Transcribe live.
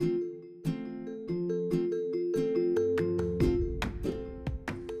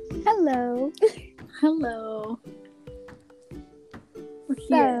Hello. We're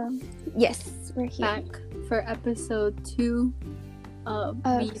here. Yes, we're here. Back for episode 2 of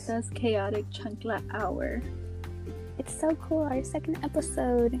Vita's Chaotic Chancla Hour. It's so cool, our second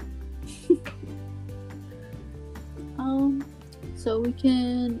episode. So we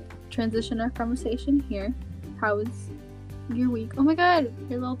can transition our conversation here. How was your week? Oh my god,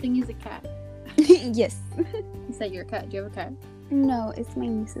 your little thingy's a cat. Yes. Is that your cat? Do you have a cat? No, it's my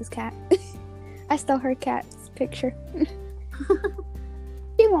niece's cat. I stole her cat's picture.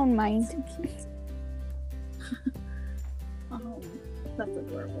 She won't mind. So cute. That's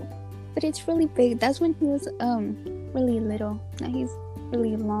adorable. But it's really big. That's when he was really little. Now he's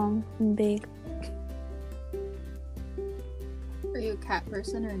really long and big. Are you a cat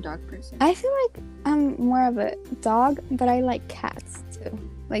person or a dog person? I feel like I'm more of a dog, but I like cats too.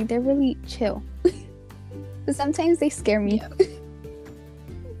 Like, they're really chill. But sometimes they scare me. Yeah.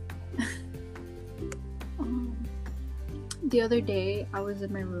 The other day, I was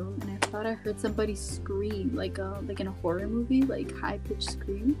in my room and I thought I heard somebody scream, like in a horror movie, like high-pitched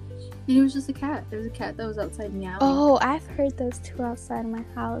scream. And it was just a cat. There was a cat that was outside meowing. Oh, I've heard those too outside of my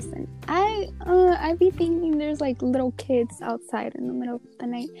house, and I be thinking there's like little kids outside in the middle of the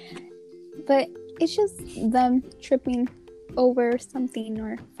night, but it's just them tripping over something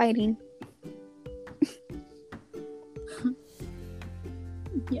or fighting.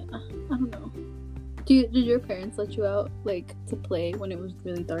 Yeah, I don't know. Did your parents let you out, like, to play when it was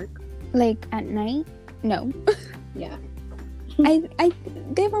really dark? Like at night? No. Yeah.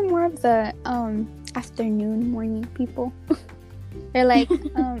 They were more of the afternoon, morning people. They're like,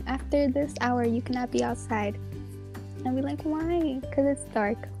 after this hour you cannot be outside. I'd be like, why? Because it's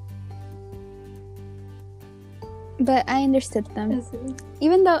dark. But I understood them.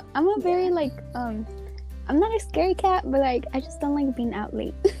 Even though I'm a very like I'm not a scary cat, but like I just don't like being out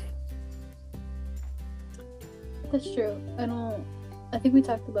late. That's true. I think we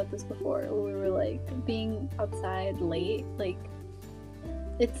talked about this before, where we were like, being outside late, like,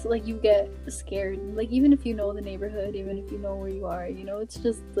 it's like you get scared. Like, even if you know the neighborhood, even if you know where you are, you know, it's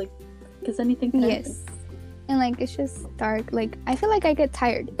just like, because anything can happen. Yes. And like, it's just dark. Like, I feel like I get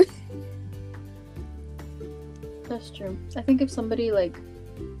tired. That's true. I think if somebody like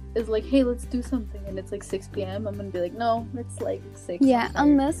is like, hey, let's do something, and it's like 6 p.m, I'm gonna be like, no, it's like 6. Yeah,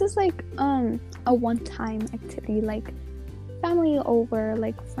 unless it's like a one-time activity, like family over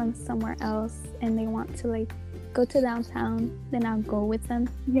like from somewhere else and they want to like go to downtown, then I'll go with them.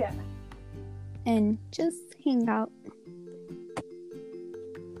 Yeah. And just hang out.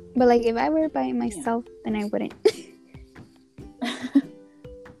 But like, if I were by myself, then I wouldn't.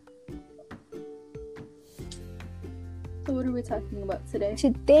 So what are we talking about today?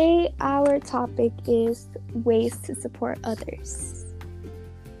 Today, our topic is ways to support others.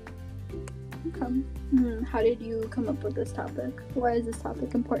 Okay. How did you come up with this topic? Why is this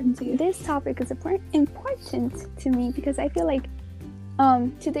topic important to you? This topic is important to me because I feel like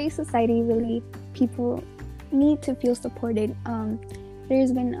today's society, really, people need to feel supported.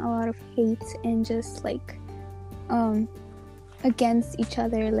 There's been a lot of hate and just like against each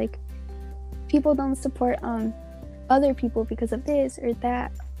other. Like, people don't support other people because of this or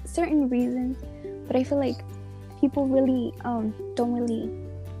that, certain reasons. But I feel like people really don't really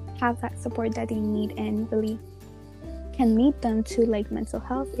have that support that they need, and really can lead them to like mental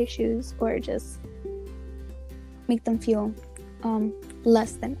health issues or just make them feel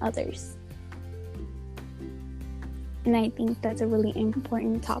less than others. And I think that's a really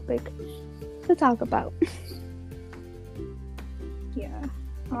important topic to talk about. Yeah.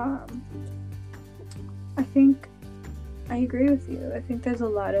 I think I agree with you. I think there's a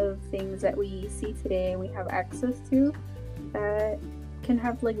lot of things that we see today and we have access to that can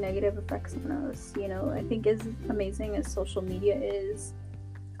have like negative effects on us. You know, I think as amazing as social media is,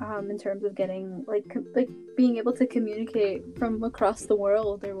 in terms of getting like being able to communicate from across the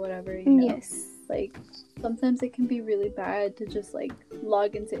world or whatever, you know. Yes. Like, sometimes it can be really bad to just like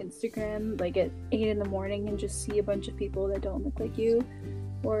log into Instagram like at 8 in the morning and just see a bunch of people that don't look like you,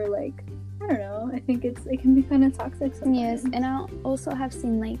 or like, I don't know, I think it can be kind of toxic sometimes. Yes, and I also have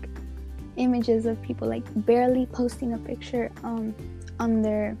seen like images of people like barely posting a picture on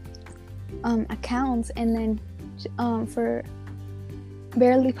their accounts, and then for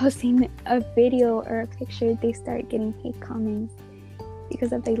barely posting a video or a picture, they start getting hate comments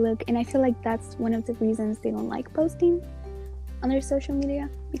because of their look. And I feel like that's one of the reasons they don't like posting on their social media,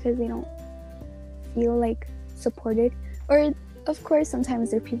 because they don't feel like supported. Or of course,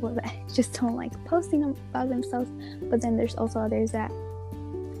 sometimes there are people that just don't like posting about themselves, but then there's also others that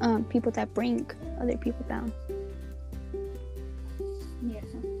people that bring other people down. Yeah.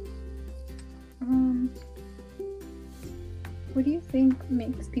 What do you think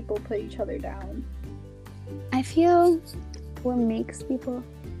makes people put each other down? I feel what makes people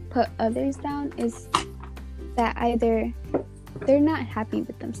put others down is that either they're not happy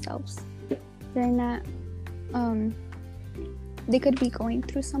with themselves, they're not they could be going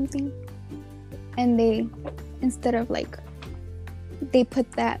through something, and they, instead of like, they put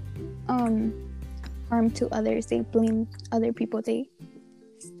that harm to others, they blame other people, they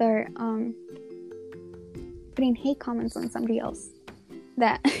start putting hate comments on somebody else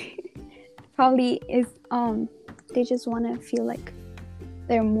that probably is they just want to feel like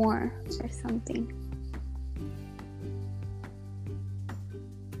they're more or something.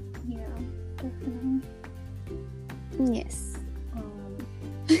 Yeah, definitely. Yes.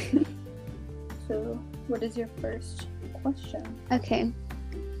 So what is your first question? Okay,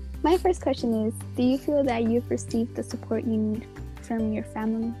 my first question is, do you feel that you've received the support you need from your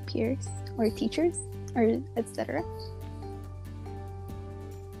family, peers, or teachers, or etc.?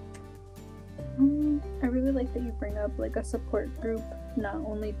 I really like that you bring up like a support group, not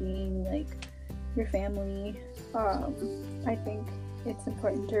only being like your family. I think it's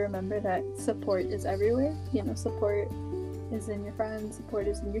important to remember that support is everywhere. You know, support is in your friends, support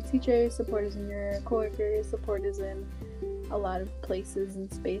is in your teachers, support is in your coworkers, support is in a lot of places and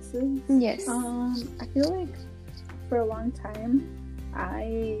spaces. Yes. I feel like for a long time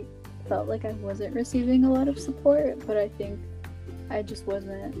I felt like I wasn't receiving a lot of support, but I think I just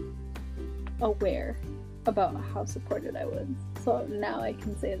wasn't aware about how supported I was. So now I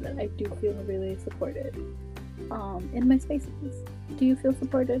can say that I do feel really supported in my spaces. Do you feel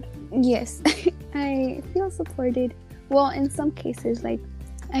supported? Yes. I feel supported. Well, in some cases, like,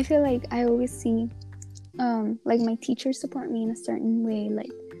 I feel like I always see like my teachers support me in a certain way,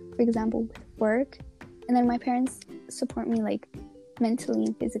 like, for example, with work, and then my parents support me like mentally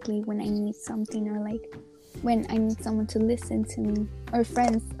and physically when I need something, or like when I need someone to listen to me, or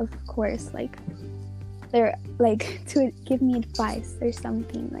friends, of course, like they're like to give me advice or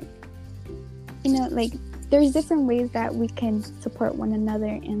something, like, you know, like there's different ways that we can support one another,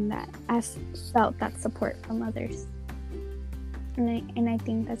 and that I've felt that support from others, and I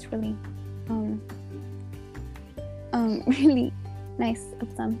think that's really really nice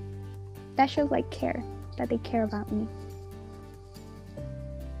of them. That shows like care, that they care about me.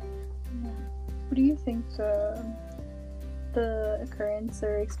 What do you think the occurrence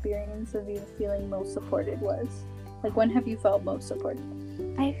or experience of you feeling most supported was? Like, when have you felt most supported?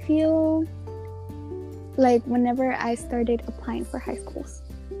 I feel like whenever I started applying for high schools,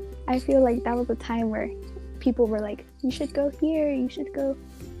 I feel like that was a time where people were like, you should go here, you should go,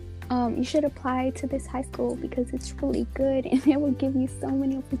 you should apply to this high school because it's really good and it will give you so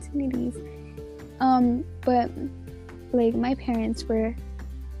many opportunities. But like my parents were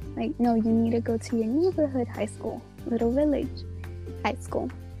like, no, you need to go to your neighborhood high school, little village high school.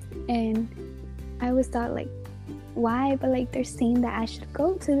 And I always thought like, why? But like they're saying that I should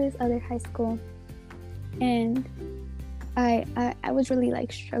go to this other high school. And I was really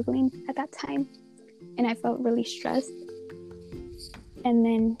like struggling at that time, and I felt really stressed. And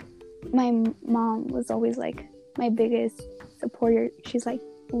then my mom was always like my biggest supporter. She's like,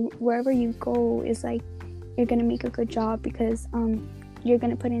 wherever you go is like, you're gonna make a good job, because you're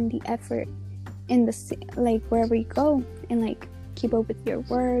gonna put in the effort in the like wherever you go, and like keep up with your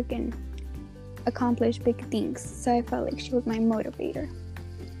work and accomplish big things. So I felt like she was my motivator.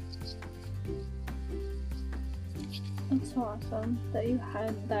 That's so awesome that you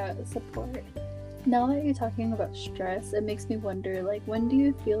had that support. Now that you're talking about stress, it makes me wonder, like, when do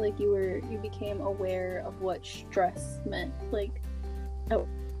you feel like you became aware of what stress meant? Like, how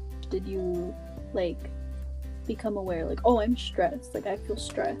did you like become aware, like, oh, I'm stressed, like I feel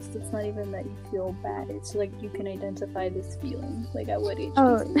stressed? It's not even that you feel bad, it's like you can identify this feeling. Like, at what age?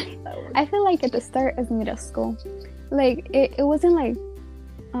 Oh, do you think that was? I feel like at the start of middle school, like it wasn't like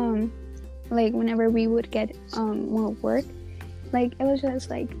whenever we would get more work, like it was just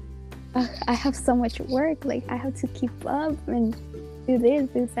like, I have so much work, like I have to keep up and do this,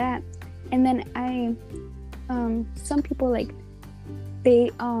 do that. And then I some people like they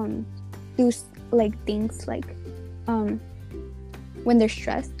do like things like when they're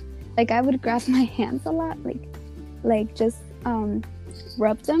stressed, like I would grab my hands a lot, like just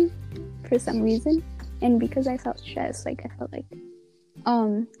rub them for some reason. And because I felt stressed, like I felt like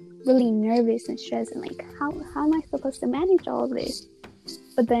really nervous and stressed, and like how am I supposed to manage all of this?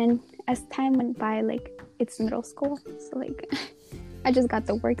 But then as time went by, like it's middle school, so like I just got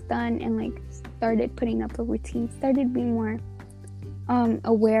the work done and like started putting up a routine, started being more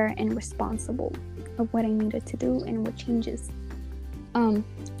aware and responsible of what I needed to do and what changes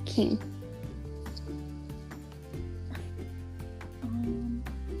came.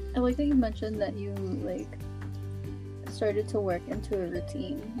 like that you mentioned that you like started to work into a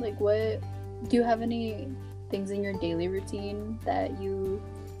routine. Like, what do you have any things in your daily routine that you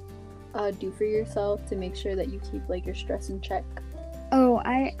do for yourself to make sure that you keep like your stress in check? Oh,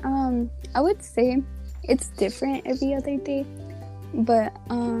 I would say it's different every other day, but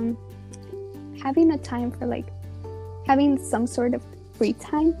having a time for like having some sort of free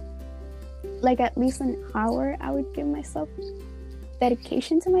time, like at least an hour, I would give myself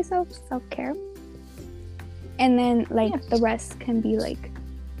dedication to myself, self-care, and then like the rest can be like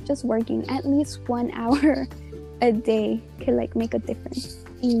just working. At least 1 hour a day could like make a difference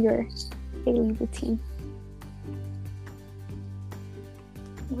in your daily routine.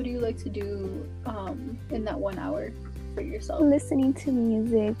 What do you like to do in that 1 hour for yourself? Listening to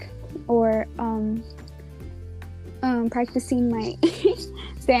music, or practicing my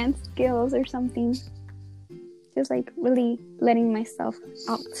dance skills or something. Just like really letting myself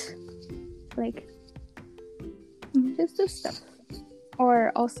out, like just do stuff.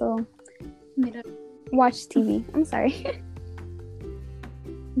 Or also watch TV. I'm sorry.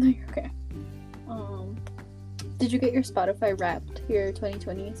 No, you're okay. Did you get your Spotify Wrapped, your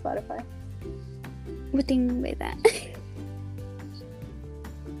 2020 Spotify? What do you mean by that?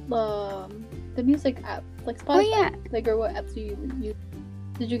 The music app, like Spotify. Oh yeah. Like, or what apps do you use?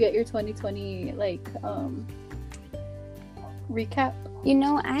 Did you get your 2020 like recap? You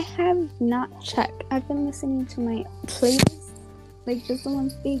know, I have not checked. I've been listening to my playlist, like just the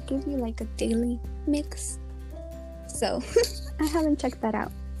ones they give you like a daily mix. So I haven't checked that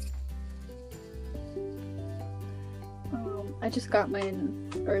out. I just got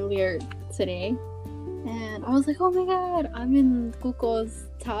mine earlier today, and I was like, oh my god, I'm in Google's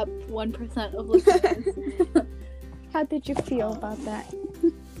top 1% of listeners. How did you feel about that?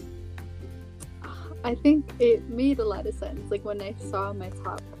 I think it made a lot of sense. Like, when I saw my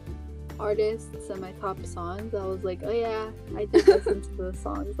top artists and my top songs, I was like, oh yeah, I did listen to the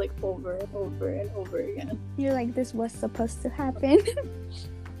songs like over and over and over again. You're like, this was supposed to happen.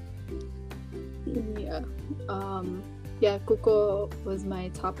 Yeah. Yeah, Cuco was my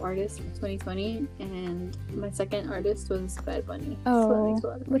top artist for 2020, and my second artist was Bad Bunny. Oh,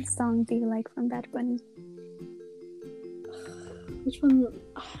 so what song do you like from Bad Bunny? Which one?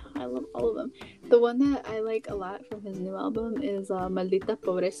 I love all of them. The one that I like a lot from his new album is Maldita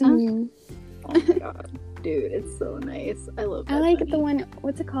Pobreza. Oh my god, dude, it's so nice. I love Bad Bunny. The one,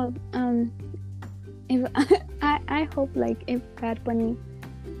 what's it called? If I hope like if Bad Bunny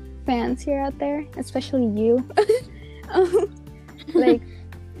fans here out there, especially you, like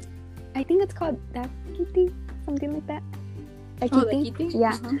I think it's called Dakiti, something like that. Dakiti?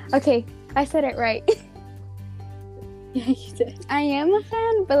 Yeah. Uh-huh. Okay, I said it right. Yeah, you did. I am a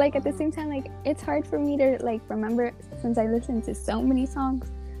fan, but like at the same time, like it's hard for me to like remember since I listen to so many songs.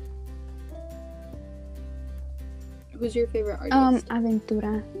 Who's your favorite artist?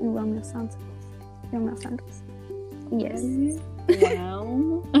 Aventura and Romeo Santos. Yes.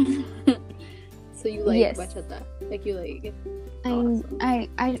 Wow. So you like bachata? Like you like? Awesome.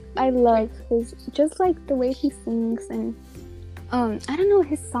 I love his, just like the way he sings, and I don't know,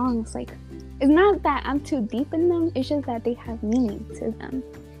 his songs, like it's not that I'm too deep in them, it's just that they have meaning to them.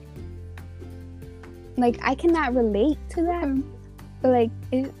 Like I cannot relate to that, but like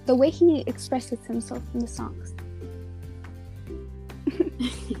the way he expresses himself in the songs.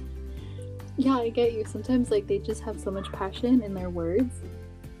 Yeah, I get you. Sometimes like they just have so much passion in their words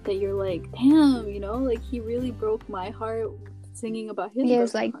that you're like, damn, you know, like he really broke my heart singing about his.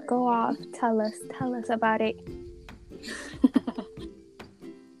 Yes, like heart, go off, tell us about it.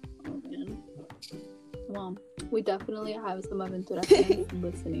 Oh man. Well, we definitely have some Aventura fans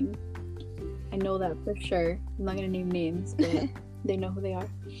listening. I know that for sure. I'm not gonna name names, but they know who they are.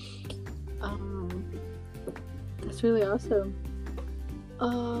 That's really awesome.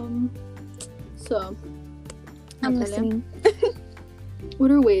 So I'm Natalia, listening.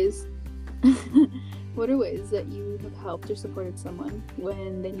 What are ways that you have helped or supported someone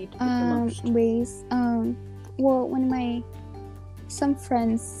when they need to the most? Ways. Well, some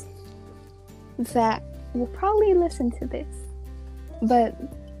friends that will probably listen to this, but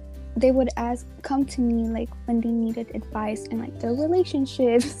they would come to me like when they needed advice in like their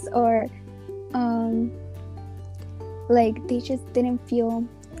relationships, or like they just didn't feel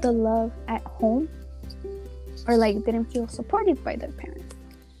the love at home, or like didn't feel supported by their parents.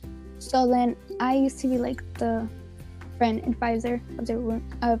 So then I used to be like the friend advisor of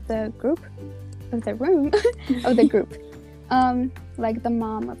the group, like the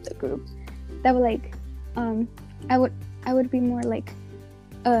mom of the group. That would like I would be more like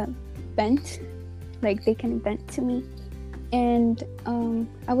vent, like they can vent to me, and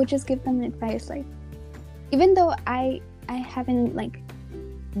I would just give them advice, like, even though I haven't like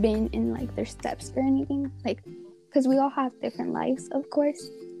been in like their steps or anything, like, because we all have different lives, of course,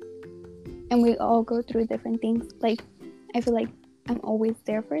 and we all go through different things. Like, I feel like I'm always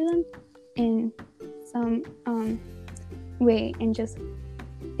there for them in some way, and just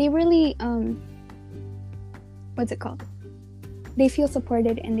they really what's it called? They feel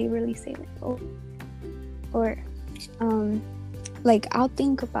supported, and they really say like, oh, or like, I'll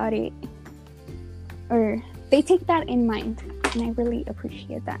think about it, or they take that in mind, and I really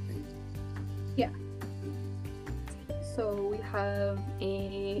appreciate that. Yeah. So we have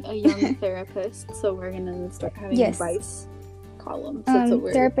a young therapist, so we're gonna start having Yes. advice columns. That's what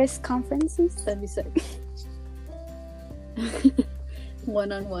we're Therapist conferences. That'd be sick.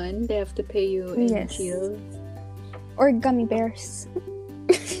 One-on-one, they have to pay you in Yes. Cheetos. Or gummy bears.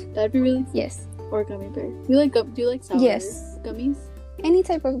 That'd be really Yes. or gummy bear. Do you like sour Yes. gummies? Any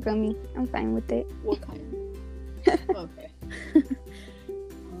type of gummy, I'm fine with it. What kind? Okay.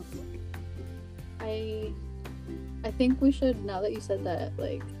 I think we should, now that you said that,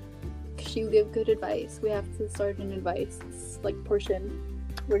 like, 'cause you give good advice, we have to start an advice like portion.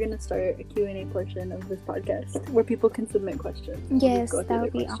 We're gonna start a Q&A portion of this podcast where people can submit questions. We'll Yes, just go through that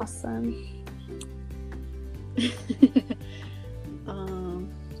would the be questions. awesome.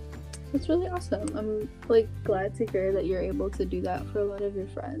 It's really awesome. I'm like glad to hear that you're able to do that for a lot of your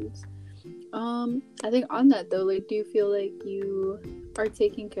friends. I think on that though, like, do you feel like you are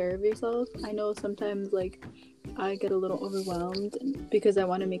taking care of yourself? I know sometimes like I get a little overwhelmed because I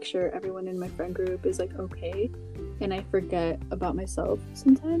want to make sure everyone in my friend group is like okay, and I forget about myself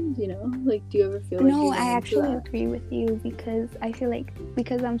sometimes, you know? Like, do you ever feel like No, you run I into actually that? agree with you, because I feel like,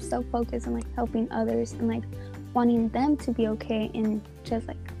 because I'm so focused on like helping others and like wanting them to be okay and just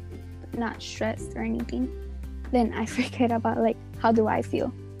like not stressed or anything, then I forget about like, how do I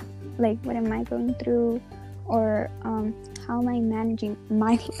feel? Like, what am I going through? Or how am I managing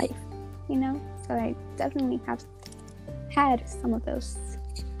my life? You know? So I definitely have had some of those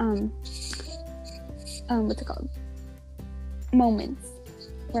what's it called? Moments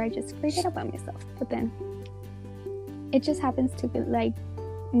where I just forget about myself. But then it just happens to be like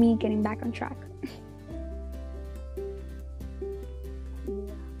me getting back on track.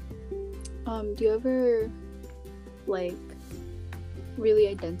 Do you ever like really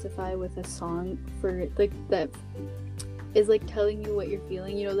identify with a song for like that is like telling you what you're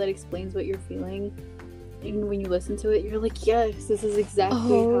feeling, you know, that explains what you're feeling, and when you listen to it you're like, yes, this is exactly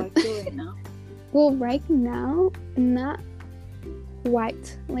how I feel right now? Well, right now, not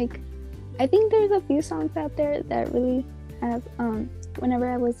quite. Like, I think there's a few songs out there that really have whenever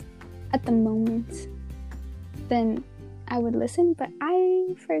I was at the moment, then I would listen, but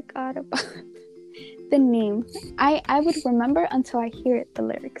I forgot about the name. I would remember until I hear the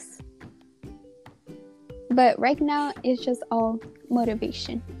lyrics. But right now, it's just all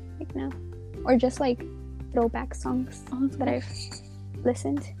motivation right now. Or just like throwback songs that I've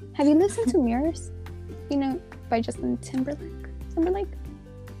listened. Have you listened to Mirrors? You know, by Justin Timberlake?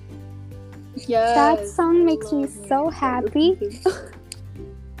 Yeah. That song makes me so happy.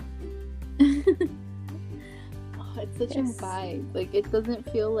 It's such a vibe. Like, it doesn't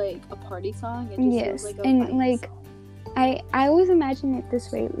feel like a party song. It just feels like a and vibe like song. I always imagine it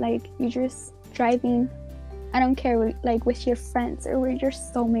this way. Like, you're just driving, I don't care, like with your friends or with your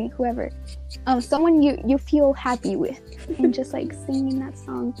soulmate, whoever, someone you feel happy with, and just like singing that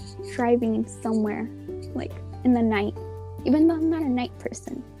song, driving somewhere, like in the night. Even though I'm not a night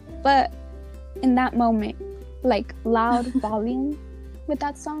person, but in that moment, like loud volume with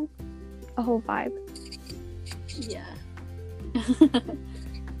that song, a whole vibe. Yeah.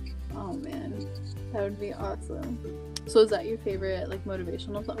 Oh man, that would be awesome. So is that your favorite like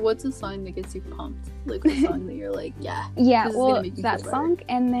motivational song? What's a song that gets you pumped? Like a song that you're like, yeah. Yeah, this is well, gonna make me that feel song,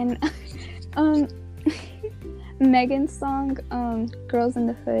 and then Megan's song, Girls in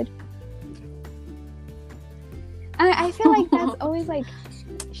the Hood. I feel like that's always like,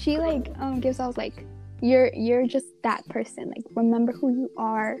 she like gives us like, you're just that person, like remember who you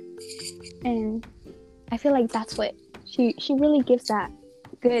are. And I feel like that's what she really gives that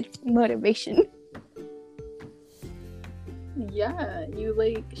good motivation. Yeah, you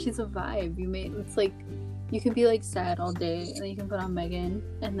like, she's a vibe. It's like you can be like sad all day and then you can put on Megan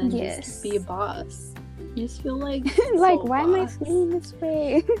and then just be a boss. You just feel like like, so why am I feeling this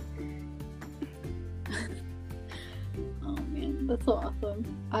way? Oh man, that's so awesome.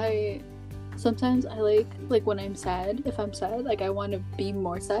 Sometimes I like when I'm sad, if I'm sad, like I want to be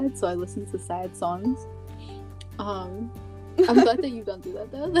more sad, so I listen to sad songs. I'm glad that you don't do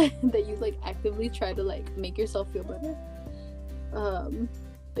that though, that you like actively try to like make yourself feel better.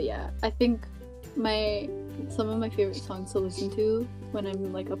 But yeah, I think some of my favorite songs to listen to when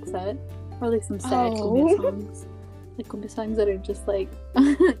I'm like upset are like some sad cumbia songs. Like cumbia songs that are just like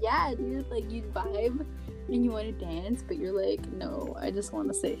yeah, dude, like you vibe and you want to dance, but you're like, no, I just want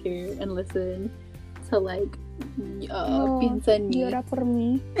to sit here and listen to like Piensa en mí. Llora por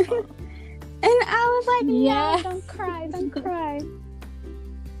mí. And I was like, no, don't cry.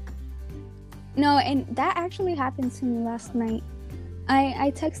 No, and that actually happened to me last night.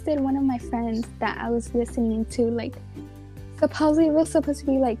 I texted one of my friends that I was listening to, like, supposedly it was supposed to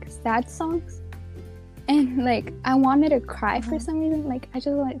be like sad songs, and like I wanted to cry for some reason. Like I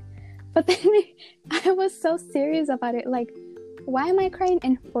just like, but then I was so serious about it. Like, why am I crying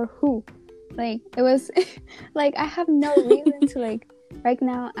and for who? Like it was like I have no reason to like right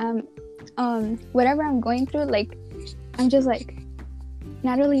now. Whatever I'm going through, like I'm just like,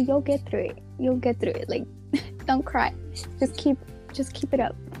 Natalie, you'll get through it. Like don't cry, just keep it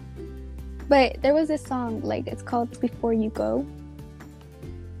up. But there was this song, like it's called Before You Go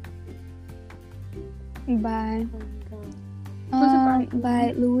by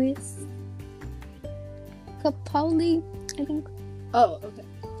Louis Capaldi, I think. Oh, okay.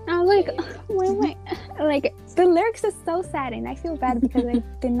 I was like, why am I like, the lyrics are so sad and I feel bad because I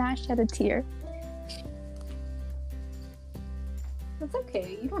did not shed a tear. That's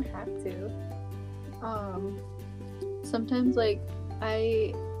okay, you don't have to. Sometimes like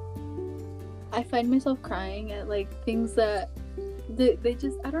I find myself crying at like things that they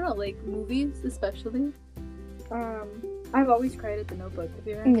just, I don't know, like movies especially. I've always cried at The Notebook. Have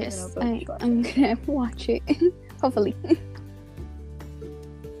you ever seen The Notebook? I'm gonna watch it hopefully.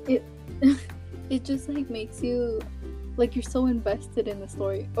 It just like makes you like you're so invested in the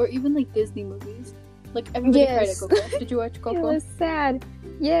story. Or even like Disney movies, like everybody cried at Coco. Did you watch Coco? It was sad.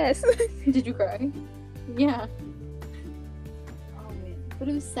 Yes. Did you cry? Yeah. Oh man, but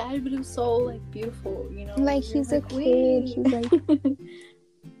it was sad, but it was so like beautiful, you know, like he's a kid. He's like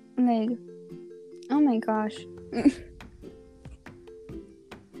like, oh my gosh.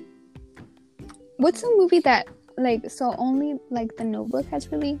 What's a movie that like, so only like The Notebook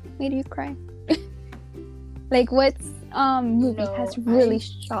has really made you cry? Like what's movie has really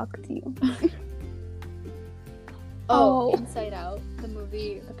shocked you? Inside Out, the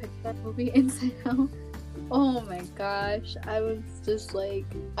Pixar movie Inside Out. Oh my gosh, I was just like,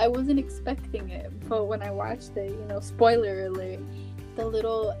 I wasn't expecting it, but when I watched it, you know, spoiler alert, the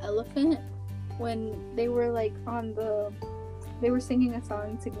little elephant, when they were like they were singing a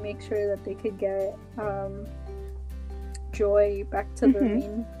song to make sure that they could get Joy back to the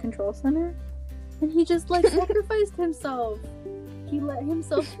main control center, and he just like sacrificed himself. He let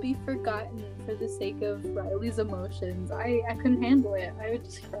himself be forgotten for the sake of Riley's emotions. I couldn't handle it. I would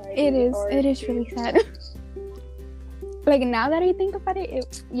just cry. It is really sad. Like now that I think about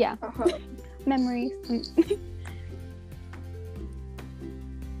it, memories.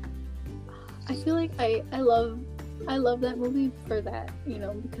 I feel like I love that movie for that, you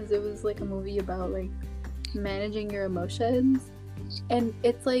know, because it was like a movie about like managing your emotions, and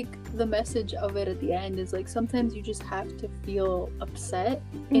it's like the message of it at the end is like sometimes you just have to feel upset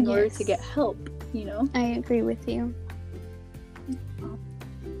in order to get help, you know. I agree with you.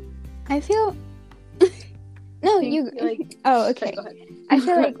 I feel you like, oh okay. Sorry, I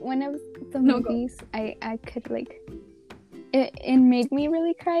feel like one of the movies I could like, it made me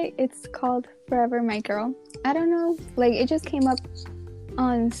really cry. It's called Forever My Girl. I don't know, like it just came up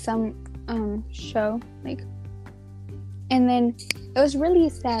on some show, like, and then it was really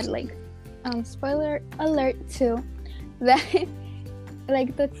sad, like spoiler alert too, that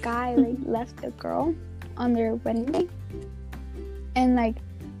like the guy like left the girl on their wedding day, and like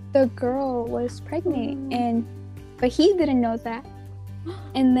the girl was pregnant, but he didn't know that.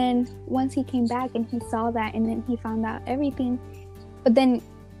 And then once he came back and he saw that, and then he found out everything, but then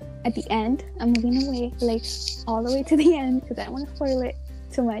at the end, I'm moving away, like all the way to the end because I don't want to spoil it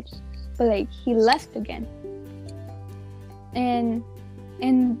too much, but like he left again, and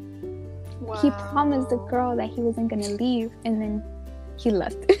he promised the girl that he wasn't gonna leave, and then he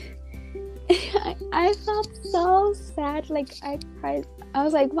left. I felt so sad, like I cried. I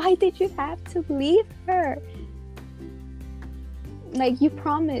was like, why did you have to leave her? Like you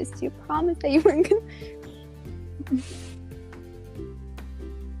promised that you weren't gonna.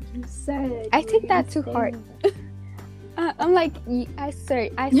 You said. I take that too hard. I'm like, I saw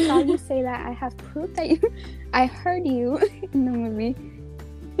you say that. I have proof that I heard you in the movie.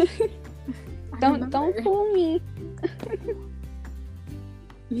 Don't fool me.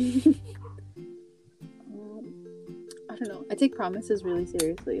 I don't know. I take promises really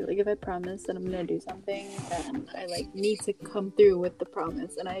seriously. Like, if I promise that I'm gonna do something, then I like need to come through with the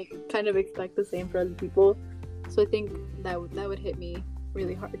promise, and I kind of expect the same for other people. So I think that would hit me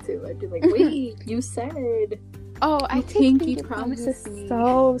really hard too. I'd be like, wait, you said. Oh, I You take pinky promises promised me.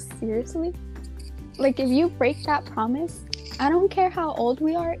 so seriously. Like, if you break that promise, I don't care how old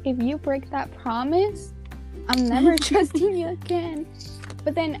we are. If you break that promise, I'm never trusting you again.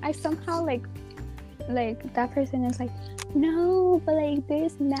 But then I somehow like that person is like, no, but like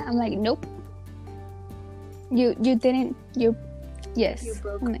this and that. I'm like, nope. You didn't. Yes. You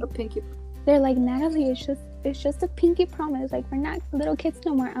broke like, a pinky. They're like, Natalie, it's just a pinky promise. Like, we're not little kids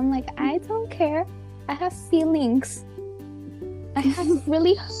no more. I'm like, I don't care. I have feelings. I have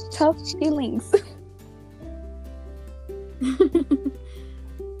really tough feelings.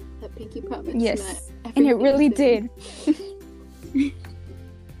 That pinky promise. Yes, and it really did.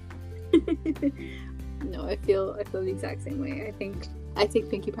 No, I feel the exact same way. I think I take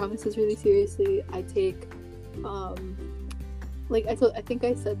pinky promises really seriously. I take, like I think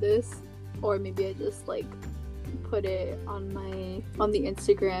I said this, or maybe I just like put it on the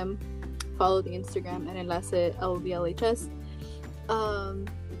Instagram. Follow the Instagram and enlace LVLHS.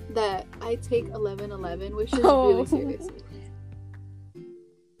 That I take 11/11 wishes really seriously.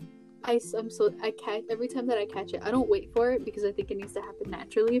 Every time that I catch it, I don't wait for it because I think it needs to happen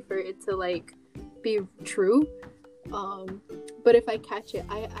naturally for it to like be true. But if I catch it,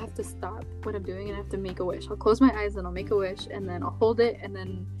 I have to stop what I'm doing and I have to make a wish. I'll close my eyes and I'll make a wish, and then I'll hold it, and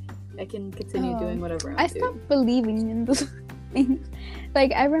then I can continue doing whatever I'm doing. I stopped believing in those things.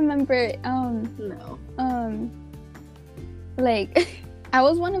 Like, I remember like I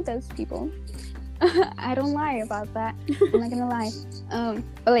was one of those people. I don't lie about that. I'm not gonna lie.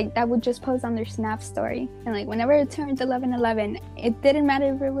 But like, that would just post on their Snap story, and like whenever it turned 11/11, it didn't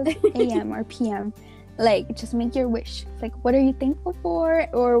matter if it was AM or PM. Like, just make your wish. Like, what are you thankful for,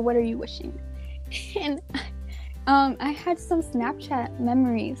 or what are you wishing? And I had some Snapchat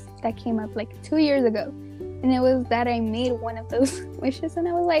memories that came up like 2 years ago, and it was that I made one of those wishes, and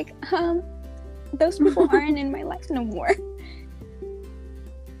I was like, those people aren't in my life no more.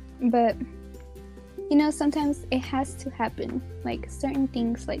 But you know, sometimes it has to happen. Like, certain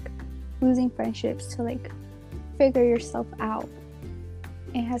things, like losing friendships, to like figure yourself out.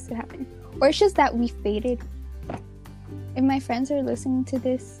 It has to happen. Or it's just that we faded. If my friends are listening to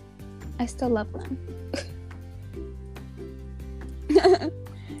this, I still love them.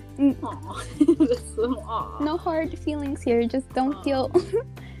 Aww. No hard feelings here. Just don't feel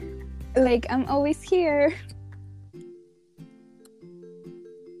like I'm always here.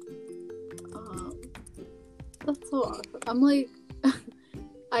 That's so awesome. I'm like,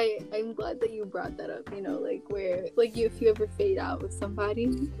 I'm glad that you brought that up, you know, like where, like, if you ever fade out with somebody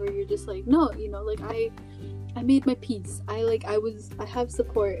where you're just like, no, you know, like I made my peace. I have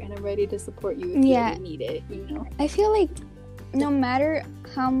support, and I'm ready to support you if you ever need it, you know. I feel like no matter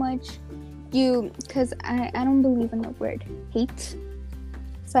how much because I don't believe in the word hate.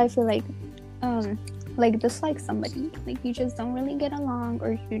 So I feel like dislike somebody, like you just don't really get along,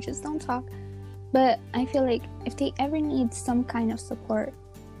 or you just don't talk. But I feel like if they ever need some kind of support,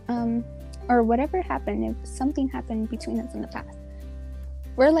 or whatever happened, if something happened between us in the past,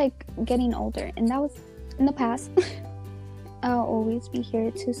 we're like getting older, and that was in the past. I'll always be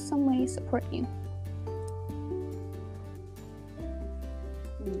here to some way support you.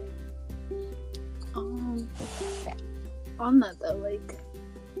 On that though, like,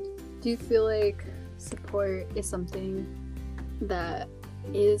 do you feel like support is something that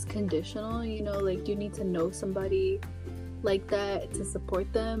is conditional, you know, like, do you need to know somebody like that to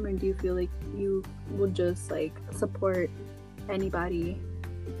support them, or do you feel like you will just like support anybody?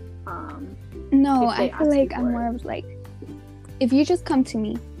 No, I feel like I'm more of like, if you just come to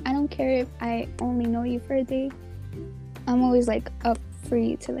me, I don't care if I only know you for a day, I'm always like up for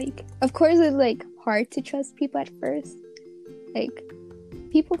you to, like, of course it's like hard to trust people at first, like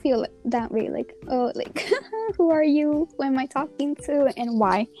people feel that way, like, oh, like who are you, who am I talking to, and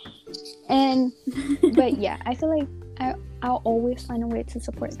why? And but yeah, I feel like I'll always find a way to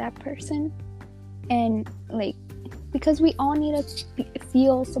support that person, and like, because we all need to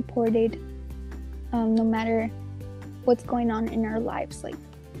feel supported, no matter what's going on in our lives. Like,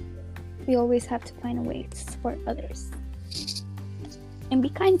 we always have to find a way to support others and be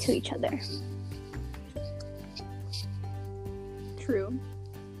kind to each other. True.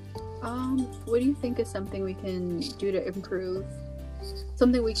 What do you think is something we can do to improve?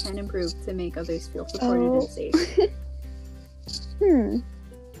 Something we can improve to make others feel supported and safe?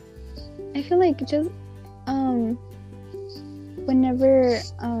 I feel like just whenever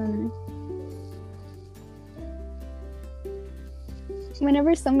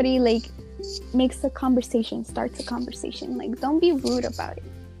whenever somebody like makes a conversation, starts a conversation, like don't be rude about it.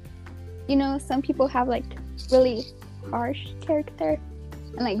 You know, some people have like really harsh character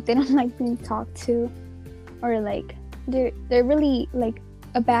and like they don't like being talked to, or like they're really like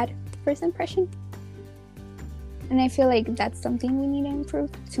a bad first impression. And I feel like that's something we need to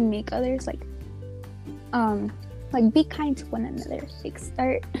improve to make others like be kind to one another. Like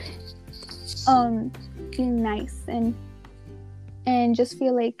start being nice and just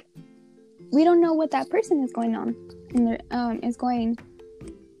feel like we don't know what that person is going on in their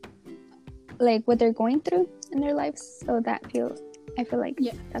what they're going through in their lives. So I feel like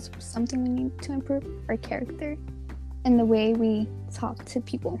that's something we need to improve, our character and the way we talk to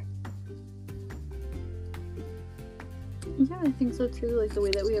people. Yeah, I think so too. Like the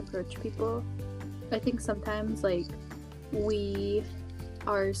way that we approach people. I think sometimes like we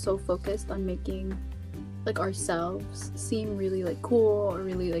are so focused on making like ourselves seem really like cool or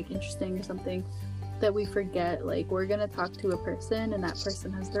really like interesting or something that we forget like we're gonna talk to a person and that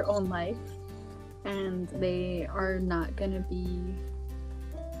person has their own life and they are not gonna be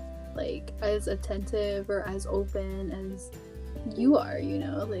like as attentive or as open as you are, you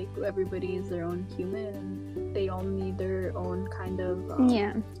know, like everybody is their own human and they all need their own kind of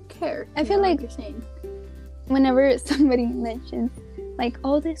care. I feel like you're saying whenever somebody mentions like,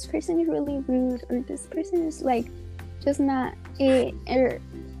 oh, this person is really rude or this person is like just not it, or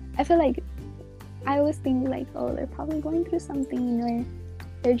I feel like I always think like, oh, they're probably going through something, or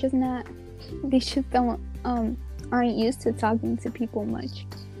they're just not, they just don't aren't used to talking to people much.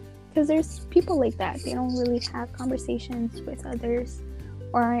 Because there's people like that, they don't really have conversations with others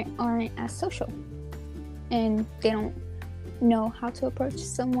or aren't as social, and they don't know how to approach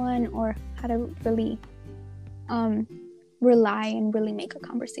someone or how to really rely and really make a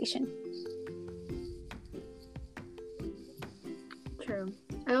conversation. True.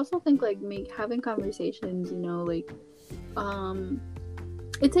 I also think like having conversations, you know, like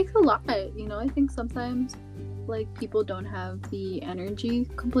it takes a lot, you know. I think sometimes like people don't have the energy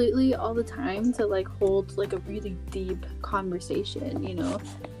completely all the time to like hold like a really deep conversation, you know.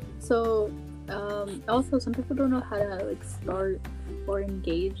 So also some people don't know how to like start or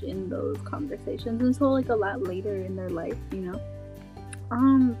engage in those conversations until like a lot later in their life, you know.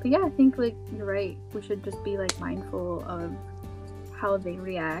 But yeah, I think like you're right, we should just be like mindful of how they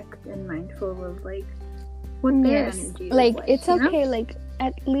react and mindful of like what their energy is like it's okay, know? Like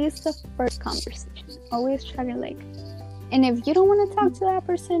at least the first conversation, always try to like, and if you don't want to talk to that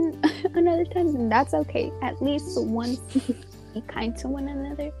person another time, then that's okay. At least once be kind to one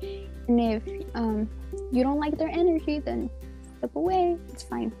another, and if you don't like their energy, then step away, it's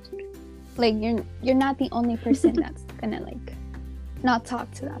fine. Like you're not the only person that's gonna like not talk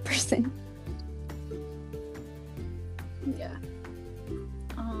to that person. Yeah.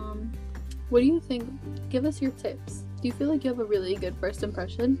 What do you think? Give us your tips. Do you feel like you have a really good first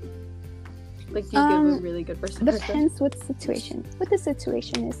impression? Like, do you give a really good first impression? Depends what the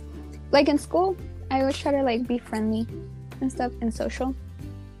situation is. Like in school, I always try to like be friendly and stuff and social.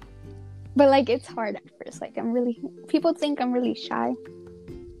 But like it's hard at first. Like people think I'm really shy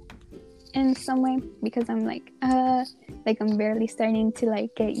in some way because I'm like I'm barely starting to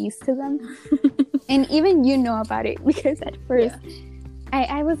like get used to them. And even you know about it because at first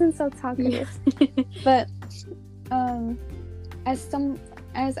I wasn't so talkative. But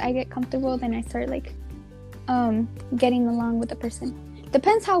as I get comfortable, then I start like getting along with the person.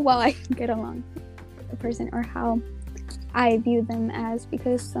 Depends how well I get along with the person or how I view them as,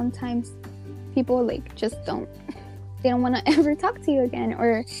 because sometimes people like just don't want to ever talk to you again,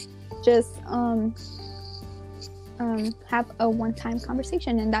 or just have a one-time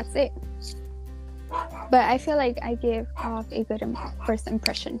conversation and that's it. But I feel like I give off a good first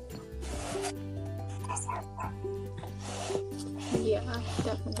impression. Yeah,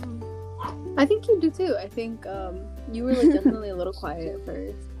 definitely. I think you do too. I think you were like definitely a little quiet at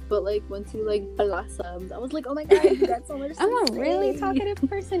first, but like once you like blossomed, I was like, oh my god, you got so much. I'm a really talkative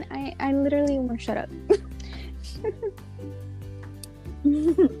person. I literally won't shut up.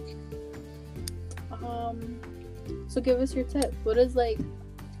 So give us your tip. What is like,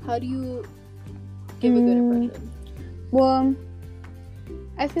 how do you give a good impression? Well,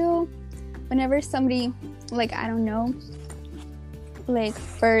 I feel whenever somebody like, I don't know, like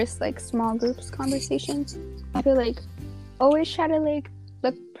first like small groups conversations, I feel like always try to like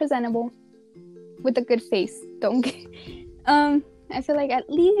look presentable with a good face. Don't get I feel like at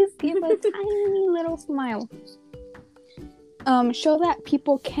least give a tiny little smile. Show that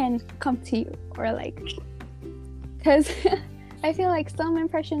people can come to you, or like, because I feel like some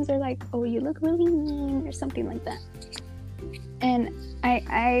impressions are like, oh, you look really mean or something like that. And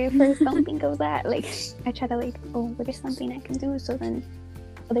I first don't think of that. Like, I try to like, oh, what is something I can do so then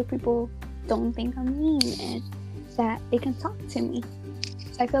other people don't think I'm mean and that they can talk to me.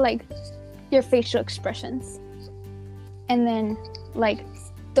 So I feel like your facial expressions, and then like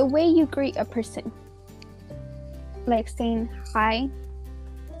the way you greet a person, like saying hi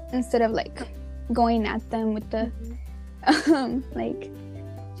instead of like going at them with the like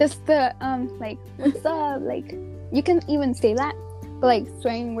just the like what's up, like you can even say that, but like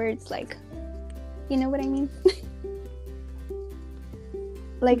swearing words, like, you know what I mean?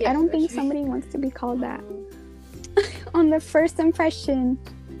 Like, yeah, I don't think somebody wants to be called that on the first impression.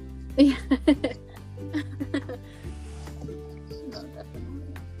 Yeah. No,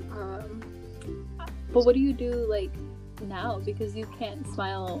 definitely. But what do you do like now, because you can't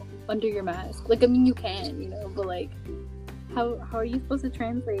smile under your mask? Like, I mean, you can, you know, but like how are you supposed to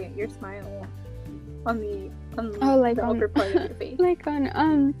translate your smile on the like the on, upper part of your face? Like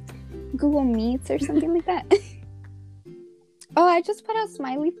on Google Meets or something like that. Oh, I just put out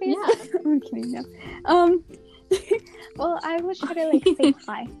smiley face. Yeah. I'm kidding, no. Well, I would try to like say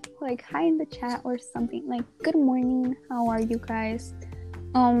hi, like hi in the chat or something, like good morning, how are you guys?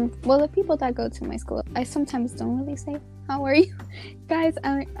 Well, the people that go to my school, I sometimes don't really say how are you guys,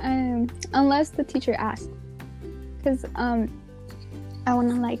 unless the teacher asks, because I want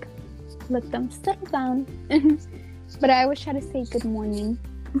to like let them settle down. But I always try to say good morning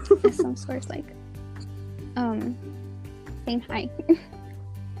of some sort, like saying hi.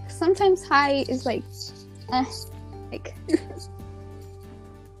 Sometimes hi is like like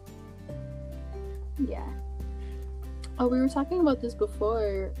yeah. Oh, we were talking about this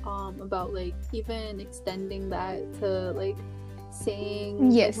before, about like even extending that to like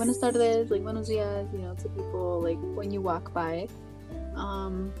saying yes, like, buenas tardes, like buenos dias, you know, to people like when you walk by.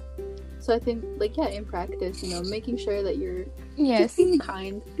 So I think like, yeah, in practice, you know, making sure that you're just being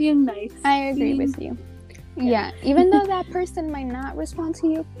kind, being nice. I agree with you. Yeah, even though that person might not respond to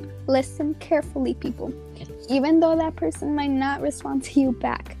you, listen carefully, people. Even though that person might not respond to you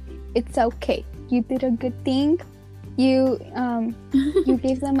back, it's okay. You did a good thing. You you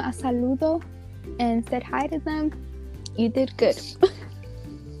gave them a saludo and said hi to them. You did good.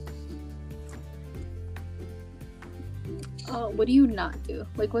 What do you not do?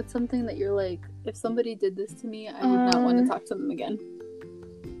 Like, what's something that you're like, if somebody did this to me, I would not want to talk to them again?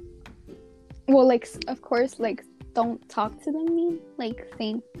 Well, like, of course, like, don't talk to them mean, like,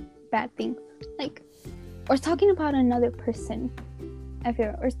 saying bad things, like, or talking about another person, I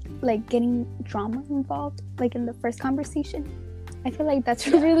feel, or, like, getting drama involved, like, in the first conversation. I feel like that's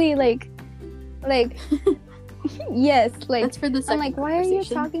really, like, yes, like, that's for the second. I'm like, why are you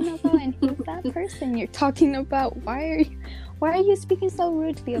talking about, and who's that person you're talking about? Why are you speaking so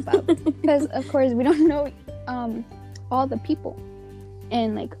rudely about? Because, of course, we don't know, all the people,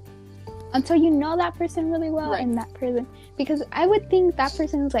 and, like, until you know that person really well, right. And that person, because I would think that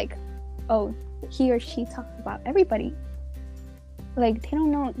person is like, oh, he or she talks about everybody. Like, they don't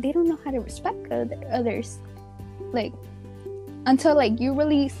know how to respect others. Like, until like you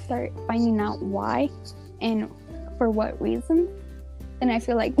really start finding out why and for what reason, then I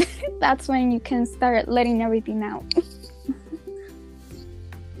feel like that's when you can start letting everything out.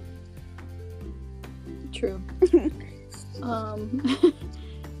 True.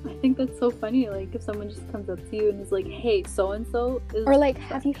 I think that's so funny, like if someone just comes up to you and is like, hey, so and so is, or like,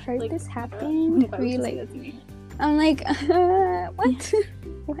 have you heard like, this happen? Or you like, I'm like, what?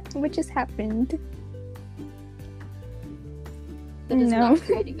 what just happened? That is not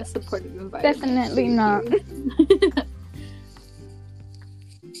creating a supportive environment. Definitely not.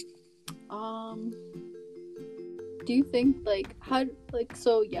 Do you think like how, like,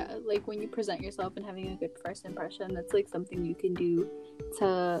 so yeah, like when you present yourself and having a good first impression, that's like something you can do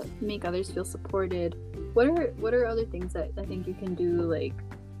to make others feel supported. What are other things that I think you can do, like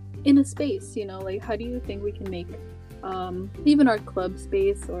in a space, you know, like how do you think we can make even our club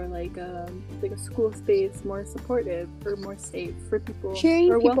space or like a school space more supportive or more safe for people,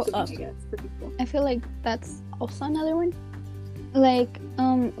 cheering or people welcoming, up, I guess, for people? I feel like that's also another one. Like,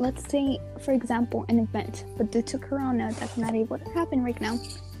 let's say, for example, an event, but due to Corona, that's not able to happen right now.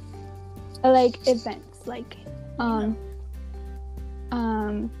 Like, events, like, some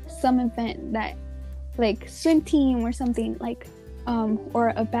event that, like, swim team or something, like,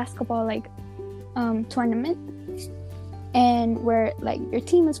 or a basketball, like, tournament, and where, like, your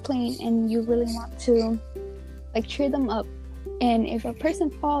team is playing and you really want to, like, cheer them up, and if a person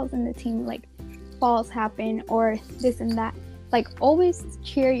falls in the team, like, falls happen, or this and that, like, always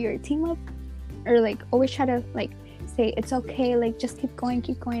cheer your team up, or like always try to like say it's okay, like just keep going,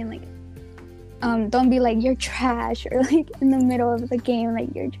 like don't be like you're trash, or like in the middle of the game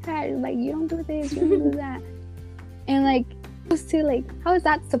like you're trash, like you don't do this, you don't do that. And like to like, how is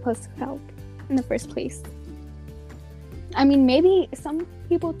that supposed to help in the first place? I mean, maybe some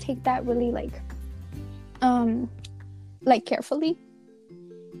people take that really like carefully,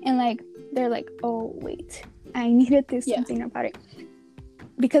 and like they're like, oh wait, I need to do something about it,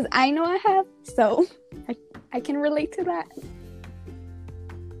 because I know I have, so I can relate to that.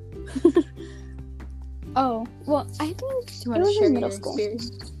 Oh well, I think it was in middle school.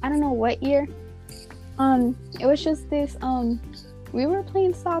 Experience? I don't know what year. It was just this. We were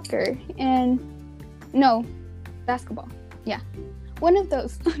playing soccer and no, basketball. Yeah, one of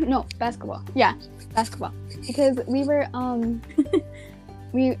those. No, basketball. Yeah, basketball. Because we were I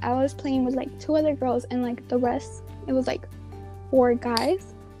was playing with like 2 other girls, and like the rest, it was like 4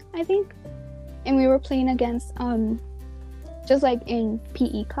 guys, I think. And we were playing against just like in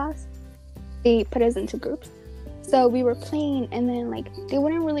PE class, they put us into groups. So we were playing, and then like they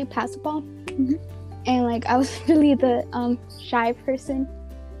wouldn't really pass the ball. Mm-hmm. And like I was really the shy person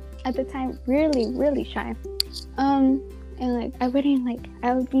at the time, really, really shy. And like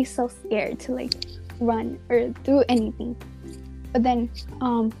I would be so scared to like run or do anything. But then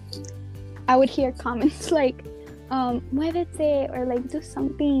I would hear comments like muévete, or like do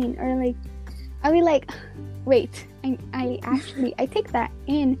something, or like I'd be like, wait, I actually take that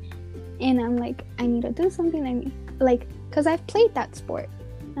in, and I'm like, I need to do something. I mean, like, because I've played that sport.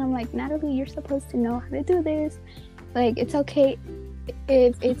 And I'm like, Natalie, you're supposed to know how to do this. Like, it's okay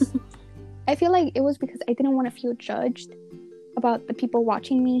if it's... I feel like it was because I didn't want to feel judged about the people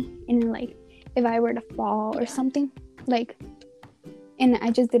watching me. And, like, if I were to fall or something. Like, and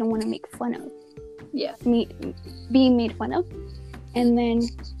I just didn't want to make fun of. Yeah. Me being made fun of. And then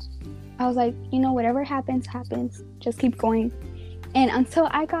I was like, you know, whatever happens, happens. Just keep going. And until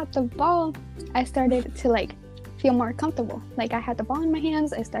I got the ball, I started to, like, feel more comfortable. Like, I had the ball in my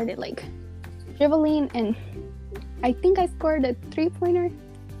hands, I started like dribbling, and I think I scored a 3-pointer.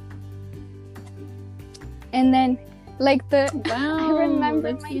 And then like I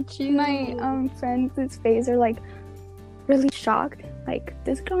remember my friends' face are like really shocked, like,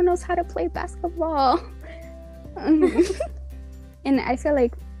 this girl knows how to play basketball. And I feel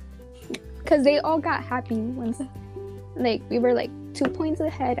like because they all got happy once, like, we were like 2 points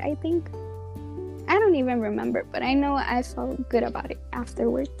ahead, I think. I don't even remember, but I know I felt good about it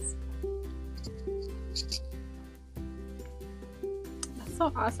afterwards. That's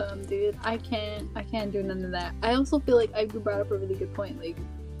so awesome, dude. I can't do none of that. I also feel like you brought up a really good point. Like,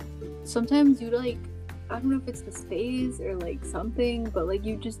 sometimes you like, I don't know if it's the space or like something, but like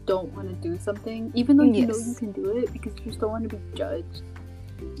you just don't want to do something, even though you know you can do it, because you just don't want to be judged.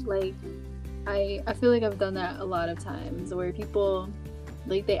 Like, I feel like I've done that a lot of times where people,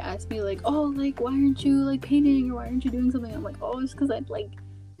 like, they ask me like, oh, like, why aren't you like painting, or why aren't you doing something? I'm like, oh, it's because I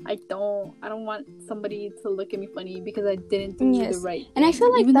don't want somebody to look at me funny because I didn't do the right thing. And I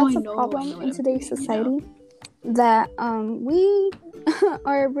feel like that's a problem in today's society, that we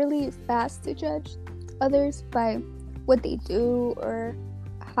are really fast to judge others by what they do, or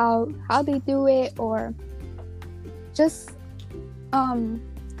how they do it, or just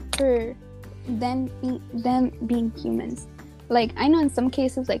for them being humans. Like, I know in some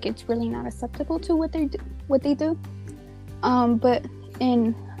cases, like, it's really not acceptable to what they do. But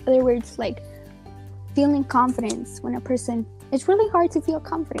in other words, like, feeling confidence when a person... It's really hard to feel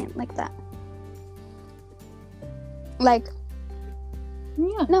confident like that. Like...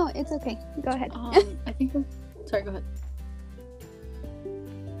 Yeah. No, it's okay. Go ahead. I think... Sorry, go ahead.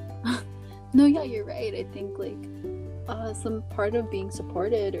 No, yeah, you're right. I think, like... some part of being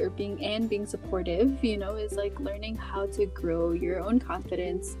supported or being supportive, you know, is like learning how to grow your own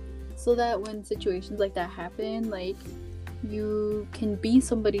confidence, so that when situations like that happen, like, you can be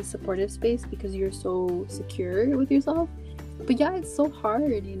somebody's supportive space because you're so secure with yourself. But yeah, it's so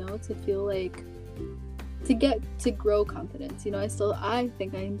hard, you know, to feel like to grow confidence, you know. I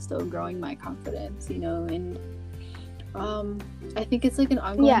think I'm still growing my confidence, you know, and I think it's like an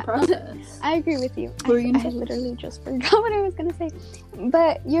ongoing process. I agree with you. I literally just forgot what I was gonna say,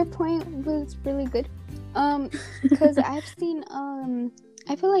 but your point was really good. Because I've seen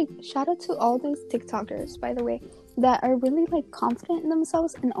I feel like, shout out to all those TikTokers, by the way, that are really like confident in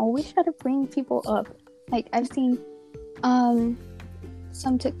themselves and always try to bring people up. Like, I've seen some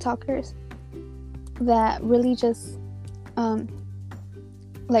TikTokers that really just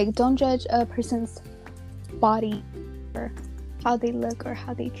like, don't judge a person's body or how they look or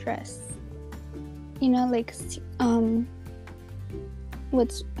how they dress, you know, like,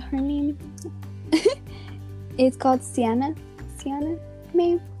 what's her name? It's called Sienna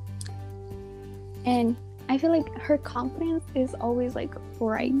May. And I feel like her confidence is always like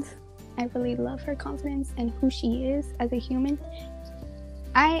right. I really love her confidence and who she is as a human.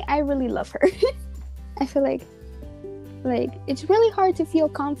 I really love her. I feel like it's really hard to feel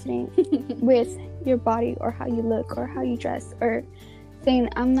confident with your body or how you look or how you dress, or saying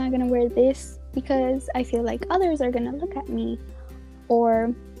I'm not gonna wear this because I feel like others are gonna look at me,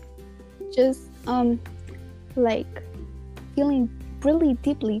 or just like feeling really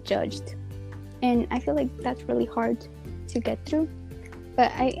deeply judged. And I feel like that's really hard to get through.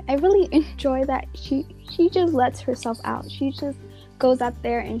 But I really enjoy that she just lets herself out. She just goes out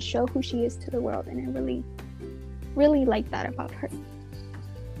there and show who she is to the world, and I really, really like that about her.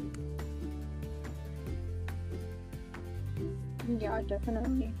 Yeah,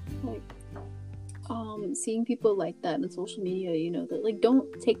 definitely. Like, seeing people like that on social media, you know, that like don't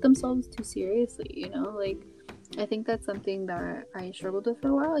take themselves too seriously, you know, like I think that's something that I struggled with for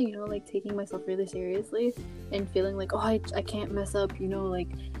a while, you know, like taking myself really seriously and feeling like, oh, I can't mess up, you know, like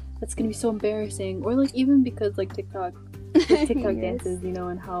that's gonna be so embarrassing. Or like even because like TikTok yes. dances, you know,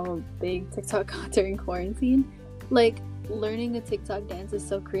 and how big TikTok got during quarantine, like learning a TikTok dance is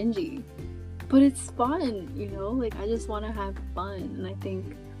so cringy, but it's fun, you know, like I just want to have fun. And I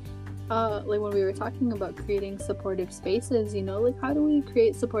think like when we were talking about creating supportive spaces, you know, like how do we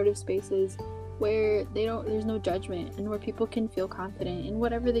create supportive spaces where there's no judgment, and where people can feel confident in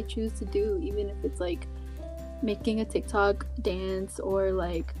whatever they choose to do, even if it's like making a TikTok dance, or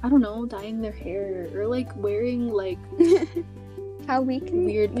like, I don't know, dyeing their hair, or like wearing like how we can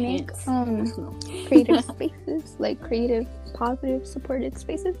weird make pants. Creative spaces, like creative, positive, supported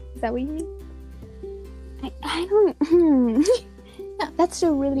spaces. Is that what you mean? I don't that's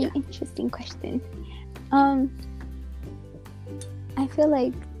a really interesting question. I feel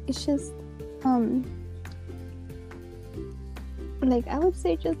like it's just like I would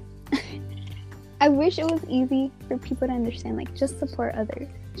say just I wish it was easy for people to understand, like just support others,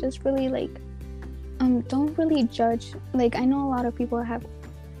 just really like don't really judge. Like I know a lot of people have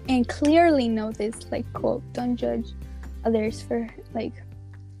and clearly know this like quote, don't judge others for like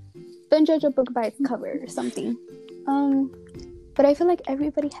don't judge a book by its cover or something. But I feel like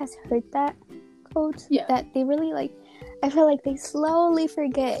everybody has heard that quote, that they really like, I feel like they slowly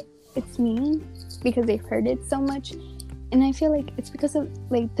forget its meaning because they've heard it so much. And I feel like it's because of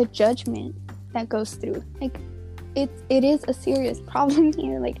like the judgment that goes through. Like it is a serious problem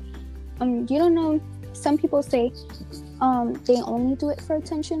here. Like you don't know, some people say they only do it for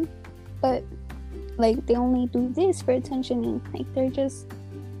attention, but like they only do this for attention, and like they're just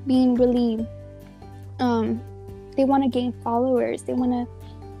being really they want to gain followers, they want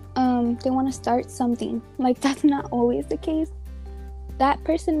to start something. Like that's not always the case. That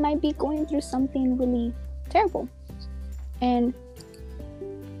person might be going through something really terrible, and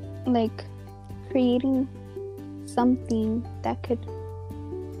like creating something that could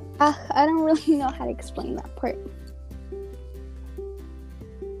I don't really know how to explain that part.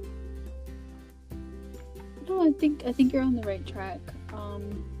 No, I think you're on the right track.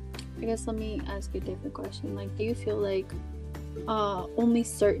 I guess let me ask you a different question. Like, do you feel like only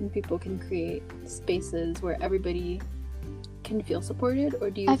certain people can create spaces where everybody can feel supported, or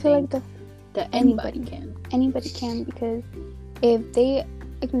do you feel think like that anybody can? Anybody can, because if they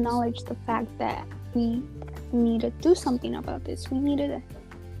acknowledge the fact that we need to do something about this, we need to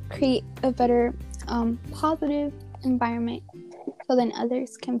create a better positive environment so then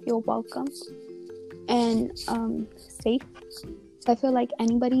others can feel welcome and safe. So I feel like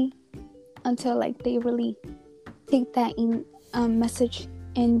anybody, until like they really take that in message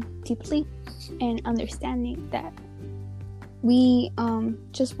in deeply and understanding that we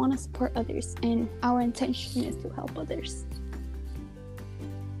just want to support others and our intention is to help others.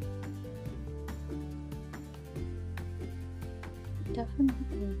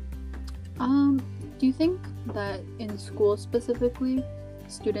 Definitely. Do you think that in school specifically,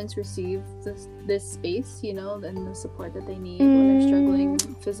 students receive this space, you know, and the support that they need when they're struggling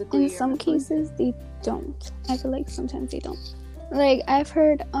physically? In some cases, they don't. I feel like sometimes they don't. Like I've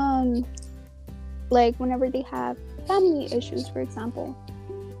heard, like whenever they have family issues, for example,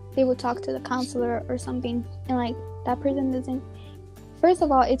 they would talk to the counselor or something, and like that person doesn't. First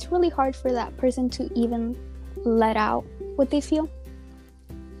of all, it's really hard for that person to even let out what they feel,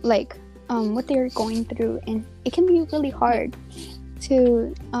 like what they're going through, and it can be really hard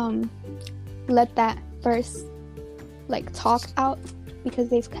to let that first like talk out because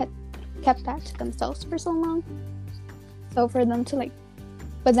they've kept that to themselves for so long. So for them to like,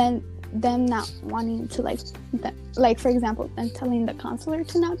 but then them not wanting to like for example, them telling the counselor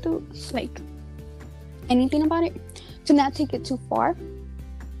to not do like anything about it, to not take it too far,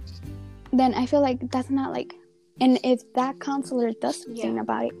 then I feel like that's not like, and if that counselor does something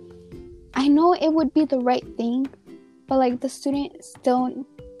about it, I know it would be the right thing, but like the student still,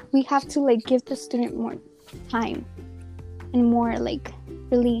 we have to like give the student more time and more like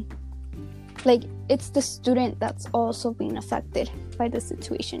really, like it's the student that's also being affected by the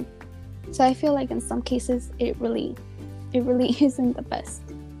situation. So I feel like in some cases it really isn't the best.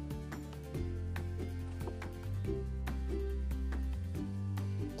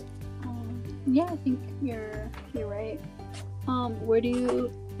 Yeah, I think you're right.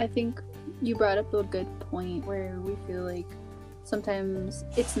 I think you brought up a good point where we feel like sometimes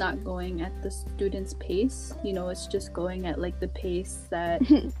it's not going at the student's pace. It's just going at like the pace that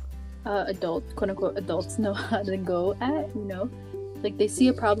quote unquote adults know how to go at. Like they see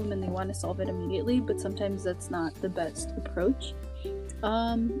a problem and they want to solve it immediately, but sometimes that's not the best approach.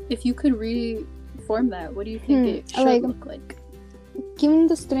 If you could reform that, what do you think it should look like? Giving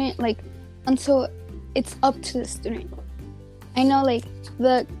the student like until it's up to the student. I know like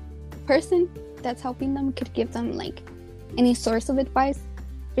the person that's helping them could give them like any source of advice.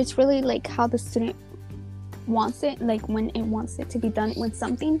 It's really like how the student wants it, like when it wants it to be done, when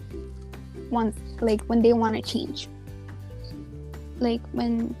something wants, like when they want to change, like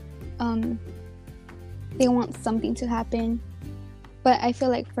when they want something to happen. But I feel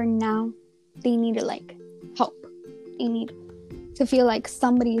like for now they need to like help. They need to feel like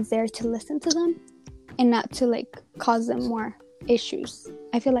somebody is there to listen to them and not to like cause them more issues.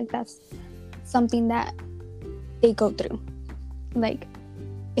 I feel like that's something that they go through. Like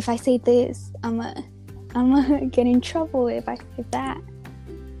if I say this, I'm gonna get in trouble if I say that.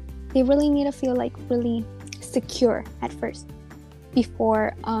 They really need to feel like really secure at first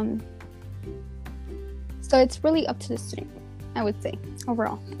before so it's really up to the student. I would say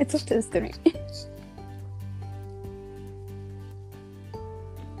overall it's up to the student.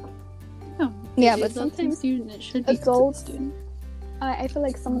 Yeah, but sometimes student, it should be adults, I feel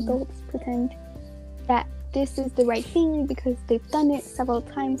like some adults pretend that this is the right thing because they've done it several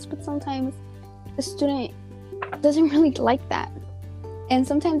times, but sometimes the student doesn't really like that, and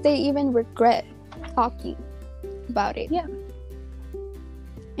sometimes they even regret talking about it. Yeah.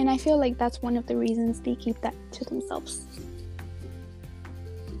 And I feel like that's one of the reasons they keep that to themselves.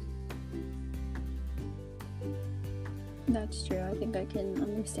 That's true. I think I can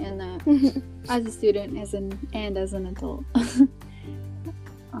understand that as a student, as an adult.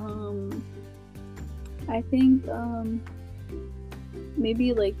 I think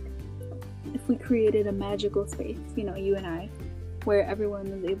maybe like if we created a magical space, you and I, where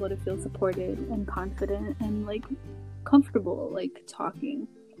everyone was able to feel supported and confident and like comfortable like talking.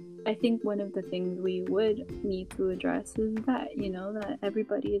 I think one of the things we would need to address is that, that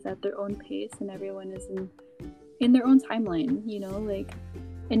everybody is at their own pace and everyone is in their own timeline, like,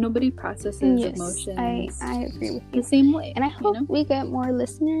 and nobody processes emotions. I agree with you. The same way. And I hope we get more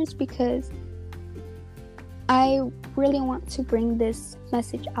listeners, because I really want to bring this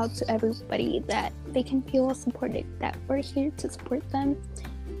message out to everybody that they can feel supported, that we're here to support them,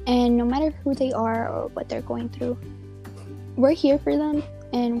 and no matter who they are or what they're going through, we're here for them,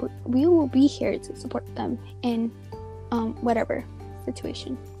 and we will be here to support them in whatever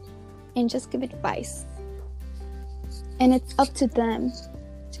situation, and just give advice. And it's up to them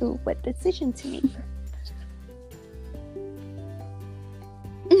to what decision to make.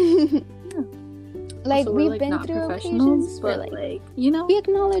 Like also, we've been through occasions where like we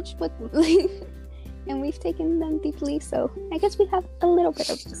acknowledge what and we've taken them deeply, so I guess we have a little bit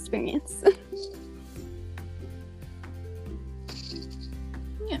of experience.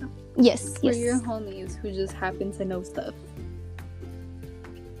 Yeah. Yes. We're your homies who just happen to know stuff.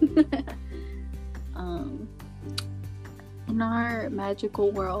 In our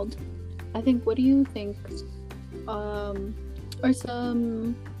magical world, I think, what do you think are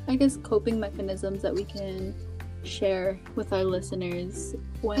some, I guess, coping mechanisms that we can share with our listeners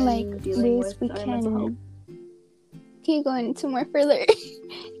when like dealing ways with our mental health? Can you go into more further?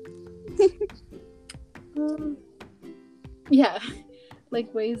 Yeah,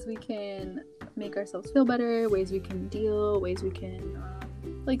 like ways we can make ourselves feel better, ways we can deal, ways we can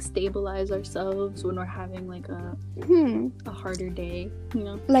like stabilize ourselves when we're having like a harder day,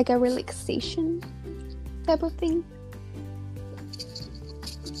 like a relaxation type of thing.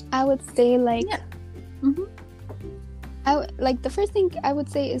 I would say like like the first thing I would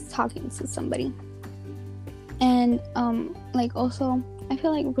say is talking to somebody, and like also I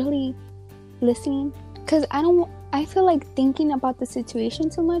feel like really listening, because I feel like thinking about the situation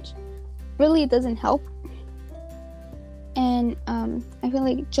too much really doesn't help. And I feel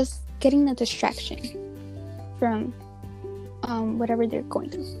like just getting a distraction from whatever they're going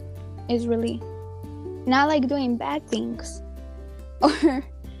through. is really not like doing bad things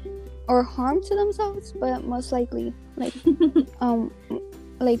or harm to themselves, but most likely like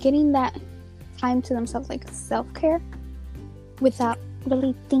like getting that time to themselves, like self-care, without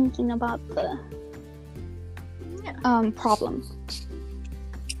really thinking about the problem.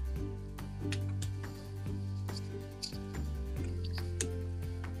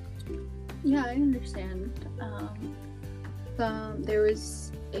 Yeah, I understand. There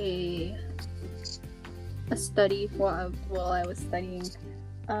was a study while I was studying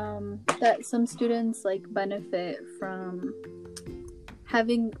that some students like benefit from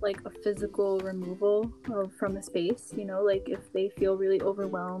having like a physical removal from a space, you know, like if they feel really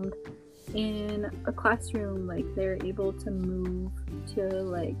overwhelmed in a classroom, like they're able to move to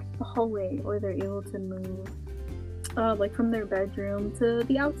like the hallway, or they're able to move like from their bedroom to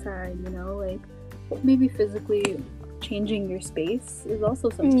the outside, you know, like maybe physically changing your space is also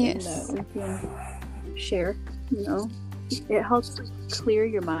something that we can share, you know. It helps clear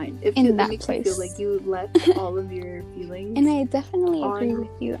your mind. It makes you feel like you left all of your feelings. And I definitely agree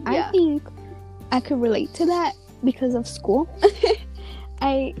with you. Yeah. I think I could relate to that because of school.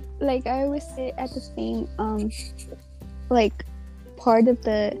 I always sit at the same like part of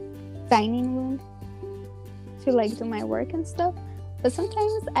the dining room to like do my work and stuff. But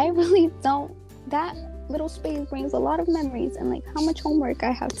sometimes I really don't. That little space brings a lot of memories, and like how much homework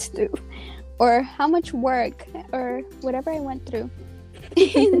I have to do, or how much work or whatever I went through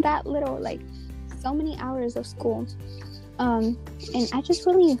in that little, like, so many hours of school. And I just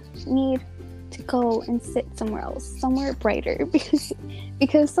really need to go and sit somewhere else, somewhere brighter,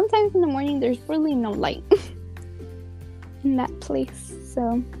 because sometimes in the morning there's really no light in that place.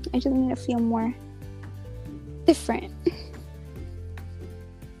 So I just need to feel more different.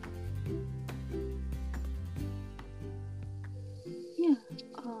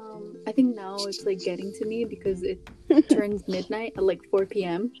 I think now it's like getting to me because it turns midnight at like 4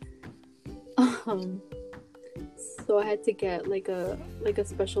 p.m. So I had to get like a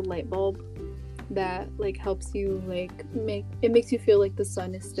special light bulb that like helps you like makes you feel like the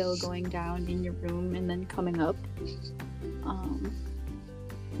sun is still going down in your room and then coming up.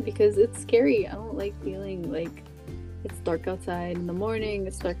 Because it's scary. I don't like feeling like it's dark outside in the morning,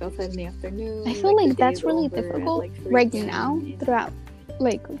 it's dark outside in the afternoon. I feel like that's really difficult right now throughout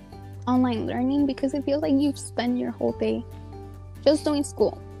like online learning, because it feels like you've spent your whole day just doing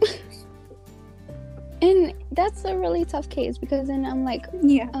school. And that's a really tough case, because then I'm like,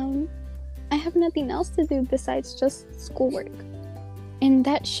 I have nothing else to do besides just schoolwork. And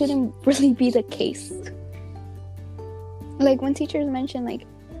that shouldn't really be the case. Like when teachers mention like,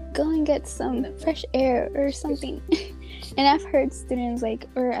 go and get some fresh air or something. And I've heard students like,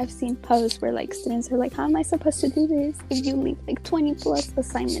 or I've seen posts where like students are like, how am I supposed to do this if you leave like 20 plus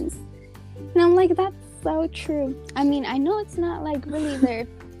assignments? And I'm like, that's so true. I mean, I know it's not like really their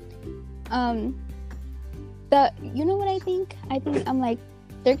you know what I think I'm like,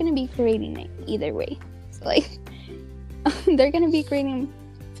 they're gonna be grading it either way. So like they're gonna be grading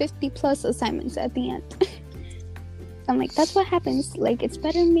 50 plus assignments at the end. I'm like, that's what happens. Like, it's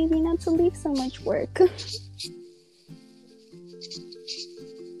better maybe not to leave so much work.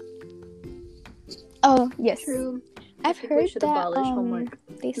 Oh yes, true. I've heard that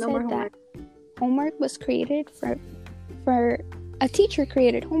they said that homework was created for a teacher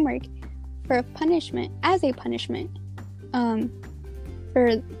created homework for a punishment, as a punishment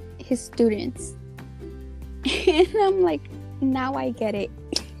for his students. And I'm like, now I get it.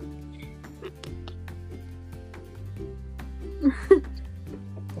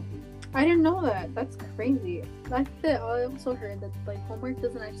 I didn't know that. That's crazy. I also heard that like homework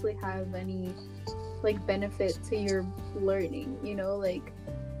doesn't actually have any like benefit to your learning, you know, like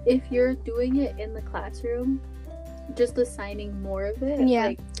if you're doing it in the classroom, just assigning more of it,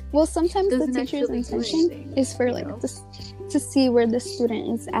 like, well, sometimes the teacher's intention is for like to see where the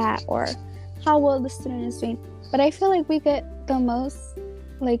student is at or how well the student is doing. But I feel like we get the most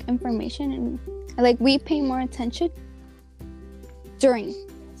like information and like we pay more attention during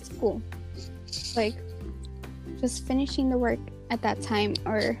school, like just finishing the work at that time,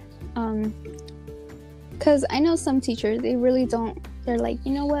 or because I know some teachers, they really don't, they're like,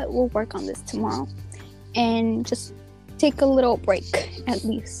 you know what, we'll work on this tomorrow and just take a little break at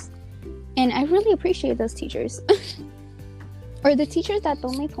least. And I really appreciate those teachers. Or the teachers that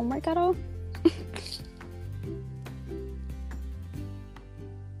don't leave homework at all.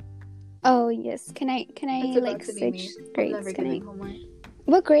 Oh yes, can I like switch grades? Can I? Homework.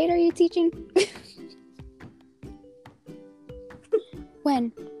 What grade are you teaching?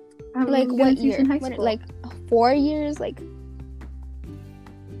 When? Like what year? What, like 4 years? Like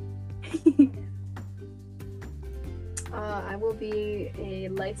I will be a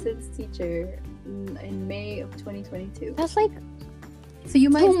licensed teacher in May of 2022. That's like So you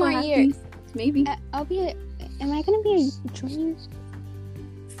might 2 still more have years. Maybe. I'll be am I gonna be a junior?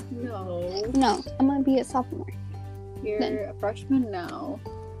 No, I'm gonna be a sophomore. You're a freshman now,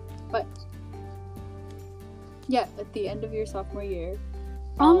 but yeah, at the end of your sophomore year,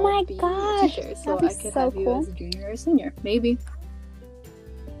 Oh my be gosh, a teacher, so that'd be I could so have you cool. as a junior or senior. Maybe.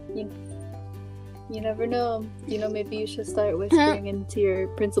 You never know. Maybe you should start whispering into your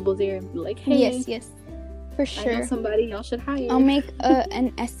principal's ear and be like, "Hey, Yes, for sure. I know somebody y'all should hire." I'll make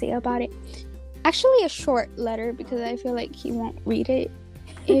an essay about it. Actually, a short letter because I feel like he won't read it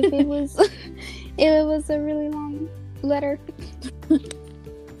if it was a really long letter.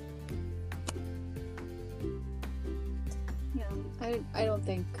 Yeah, I don't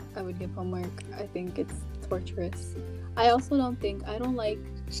think I would give homework. I think it's torturous. I don't like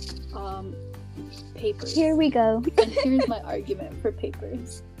papers. Here we go. And here's my argument for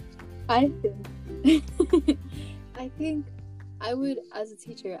papers. I think I would, as a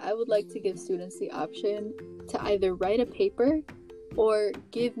teacher, I would like to give students the option to either write a paper or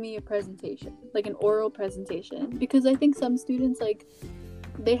give me a presentation, like an oral presentation, because I think some students, like,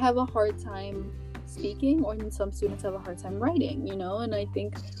 they have a hard time speaking, or some students have a hard time writing, and I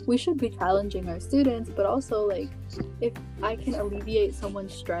think we should be challenging our students, but also, like, if I can alleviate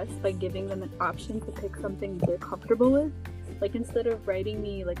someone's stress by giving them an option to pick something they're comfortable with, like, instead of writing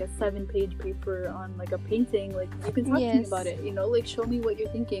me like a 7-page paper on like a painting, like, you can talk to me about it, like, show me what you're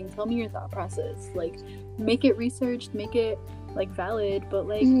thinking, tell me your thought process, like, make it researched, make it like valid, but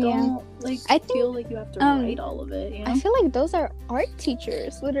like don't like feel like you have to write all of it. I feel like those are art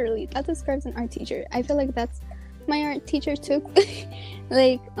teachers. Literally, that describes an art teacher. I feel like that's my art teacher too.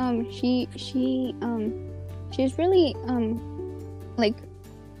 Like she's really like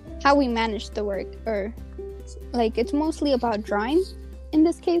how we manage the work, or like it's mostly about drawing in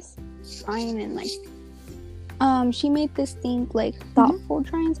this case, drawing, and like she made this thing like thoughtful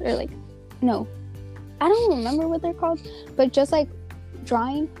drawings, or like no, I don't remember what they're called, but just like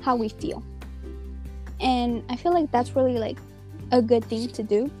drawing how we feel. And I feel like that's really like a good thing to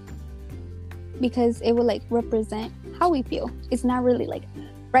do, because it will like represent how we feel. It's not really like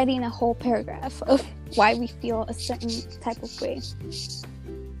writing a whole paragraph of why we feel a certain type of way.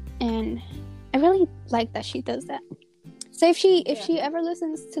 And I really like that she does that. So if she ever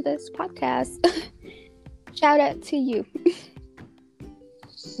listens to this podcast, shout out to you.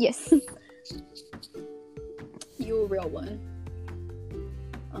 Yes. You a real one.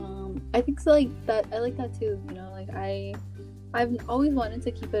 I think so, like that. I like that too. Like I've always wanted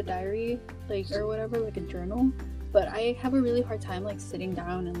to keep a diary, like, or whatever, like a journal. But I have a really hard time like sitting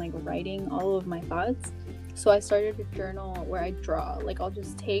down and like writing all of my thoughts. So I started a journal where I draw. Like I'll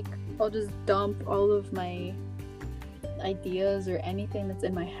just dump all of my ideas or anything that's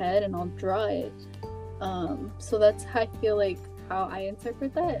in my head, and I'll draw it. So that's how I feel like how I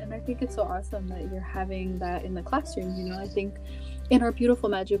interpret that, and I think it's so awesome that you're having that in the classroom. I think in our beautiful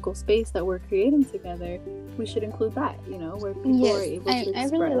magical space that we're creating together, we should include that, where people are able to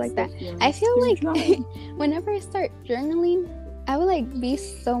express. I really like that. I feel like whenever I start journaling, I would like be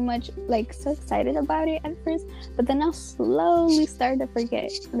so excited about it at first, but then I'll slowly start to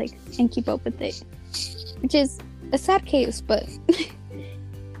forget, like, and keep up with it, which is a sad case, but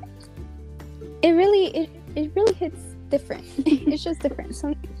it really hits different. It's just different.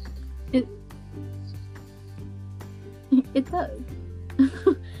 So it does.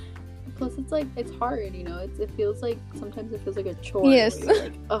 Plus, it's like, it's hard, it feels like, sometimes it feels like a chore. Yes. Where you're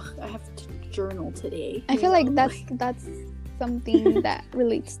like, ugh, I have to journal today. I feel like that's something that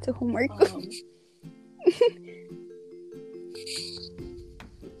relates to homework.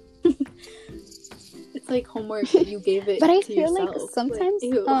 It's like homework that you gave it. But I to feel yourself. like sometimes,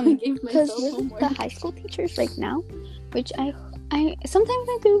 I gave myself because homework. the high school teachers like now, which I sometimes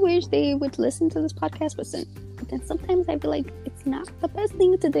I do wish they would listen to this podcast, but then sometimes I feel like it's not the best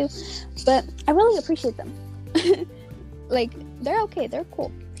thing to do. But I really appreciate them. Like, they're okay, they're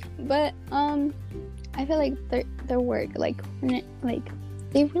cool, but I feel like their work, like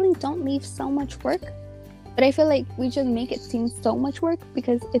they really don't leave so much work. But I feel like we just make it seem so much work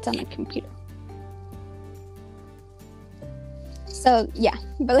because it's on a computer. So yeah,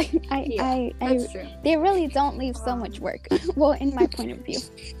 but like that's true. They really don't leave so much work. Well, in my point of view.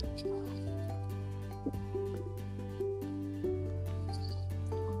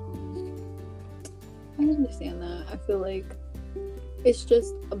 I understand that. I feel like it's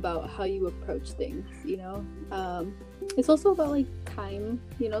just about how you approach things, it's also about like time.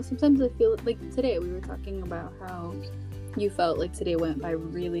 Sometimes I feel like today we were talking about how you felt like today went by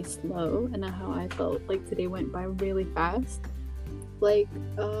really slow and how I felt like today went by really fast. Like,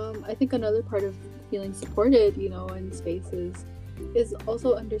 I think another part of feeling supported, you know, in spaces is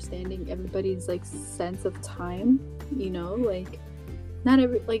also understanding everybody's like sense of time, you know, like not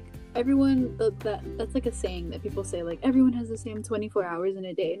everyone that's like a saying that people say, like everyone has the same 24 hours in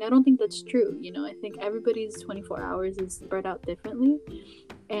a day, and I don't think that's true. You know, I think everybody's 24 hours is spread out differently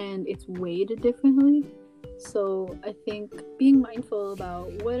and it's weighed differently. So I think being mindful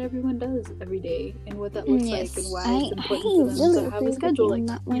about what everyone does every day and what that looks like and why it's important for them to have a schedule, like,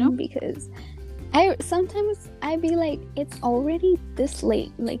 that you know, because I be like, it's already this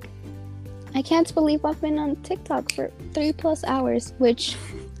late. Like, I can't believe I've been on TikTok for 3+ hours, which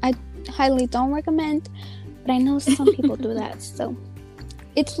I highly don't recommend, but I know some people do that. So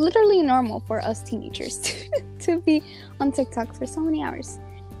it's literally normal for us teenagers to be on TikTok for so many hours.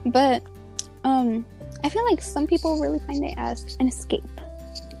 But I feel like some people really find it as an escape,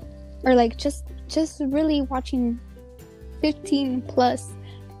 or like just really watching 15+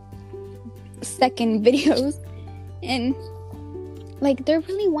 second videos, and like they're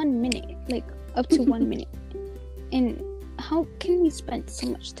really 1 minute, like up to 1 minute. And how can we spend so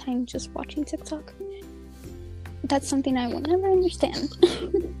much time just watching TikTok? That's something I will never understand.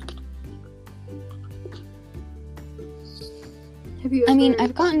 I mean,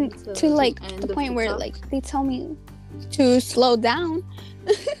 I've gotten to like the point where like they tell me to slow down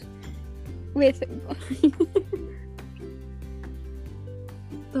with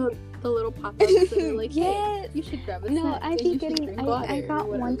the little pop-ups that are like, yeah, hey, you should grab a no, snack. I be getting I got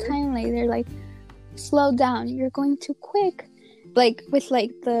one time like they're like, slow down, you're going too quick, like with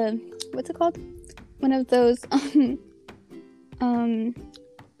like the, what's it called, one of those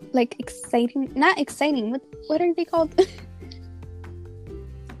like not exciting, what are they called?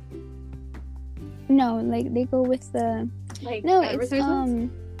 No, like they go with the, like, no, it's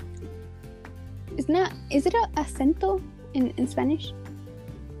not, is it a acento in Spanish?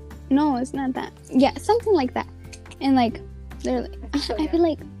 No, it's not that. Yeah, something like that. And like they're like, I feel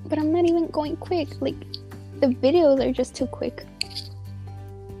like, but I'm not even going quick. Like the videos are just too quick.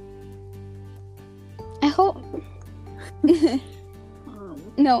 I hope.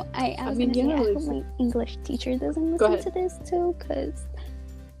 No, I was gonna say, I hope my English teacher doesn't listen to this too, because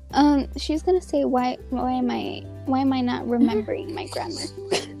she's gonna say, why am I not remembering my grammar?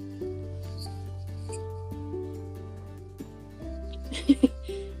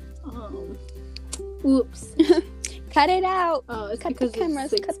 Whoops. Cut it out. Oh, it's cut because the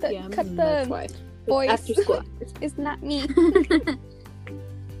cameras. It's 6 cut PM, the that's why. voice. After school. It's not me. Cut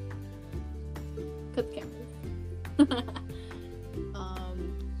the cameras.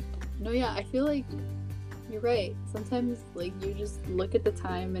 No, yeah, I feel like you're right. Sometimes like you just look at the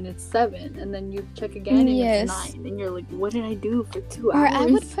time and it's 7, and then you check again and it's 9, and you're like, what did I do for 2 hours? Or I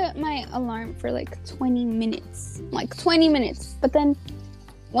would put my alarm for like 20 minutes. Like 20 minutes. But then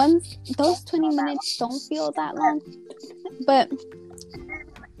once those 20 minutes don't feel that long, but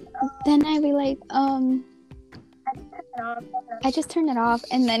then I'd be like, I just turn it off,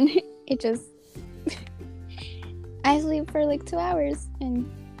 and then it just I sleep for like 2 hours,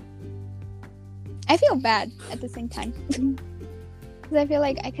 and I feel bad at the same time because I feel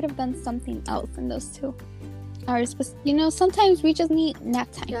like I could have done something else in those 2 hours. But you know, sometimes we just need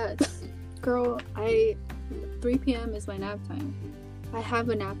nap time. Yes, girl, 3 p.m. is my nap time. I have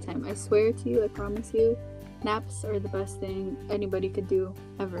a nap time. I swear to you, I promise you, naps are the best thing anybody could do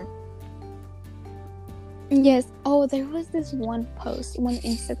ever. Yes. Oh, there was this one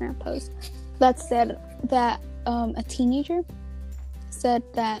Instagram post that said that a teenager said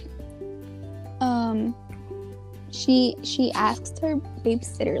that she asked her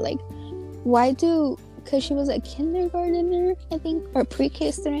babysitter, like, because she was a kindergartner, I think, or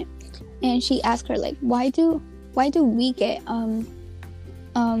pre-K student, and she asked her, like, why do we get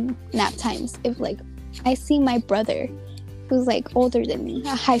nap times if, like, I see my brother who's like older than me,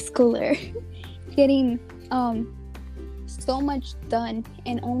 a high schooler, getting so much done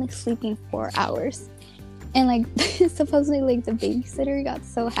and only sleeping 4 hours. And like supposedly like the babysitter got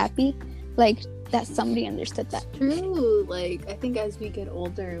so happy like that somebody understood that. True. Like, I think as we get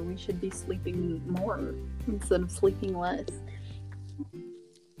older we should be sleeping more instead of sleeping less.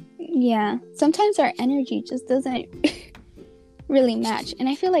 Yeah, sometimes our energy just doesn't really match, and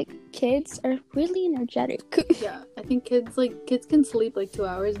I feel like kids are really energetic. Yeah, I think kids can sleep like 2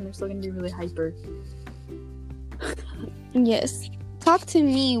 hours and they're still gonna be really hyper. Yes,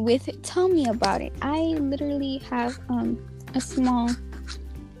 tell me about it. I literally have a small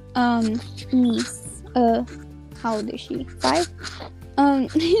niece. How old is she? 5.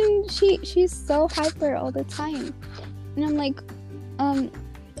 She's so hyper all the time, And I'm like, aren't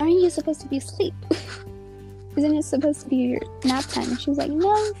you supposed to be asleep? Isn't it supposed to be your nap time? And she's like,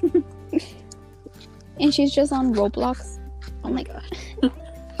 no. And she's just on Roblox. I'm like,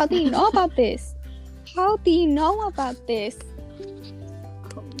 how do you know about this? How do you know about this?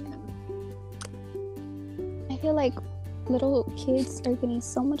 Oh, man. I feel like little kids are getting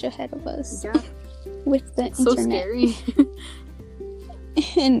so much ahead of us. Yeah. With the It's internet. so scary.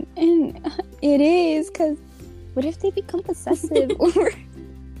 and it is, because what if they become possessive? Or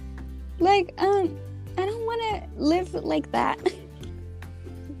like, I don't want to live like that.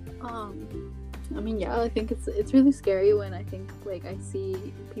 I mean, yeah, I think it's really scary when I think, like, I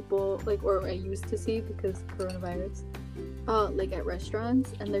see people, like, or I used to see, because coronavirus, like, at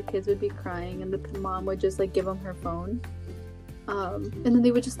restaurants, and their kids would be crying, and the mom would just, like, give them her phone, and then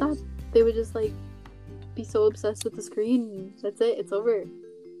they would just stop. They would just, like, be so obsessed with the screen. That's it. It's over.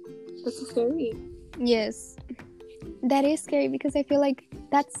 That's so scary. Yes, that is scary, because I feel like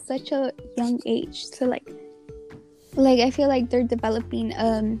that's such a young age to like I feel like they're developing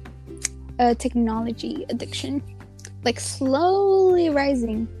a technology addiction, like slowly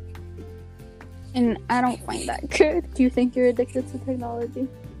rising, and I don't find that good. Do you think you're addicted to technology?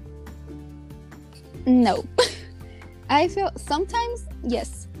 No. I feel sometimes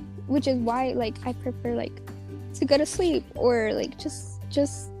yes, which is why like I prefer like to go to sleep, or like just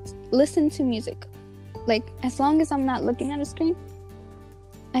listen to music, like as long as I'm not looking at a screen.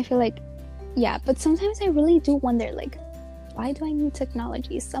 I feel like, yeah, but sometimes I really do wonder, like, why do I need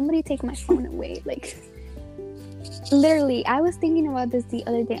technology? Somebody take my phone away. Like, literally, I was thinking about this the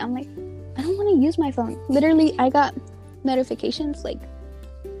other day. I'm like, I don't want to use my phone. Literally, I got notifications, like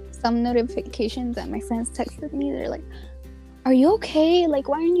some notifications that my friends texted me. They're like, are you okay? Like,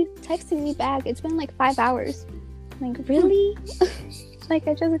 why aren't you texting me back? It's been like 5 hours. I'm like, really? Like,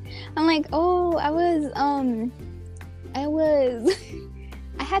 I'm like, oh,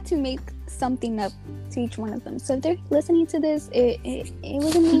 I had to make something up to each one of them. So if they're listening to this, it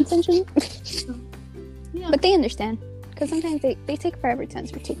wasn't my intention. Yeah. But they understand, because sometimes they take forever to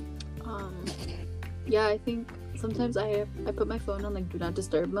answer too. Yeah, I think sometimes I put my phone on like do not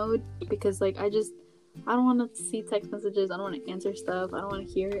disturb mode, because like I don't want to see text messages. I don't want to answer stuff. I don't want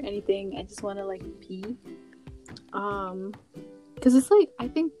to hear anything. I just want to like pee. Because it's like, I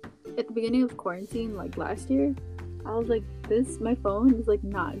think at the beginning of quarantine, like last year, I was like, my phone is like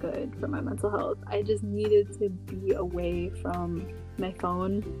not good for my mental health. I just needed to be away from my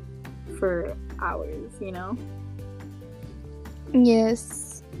phone for hours, you know?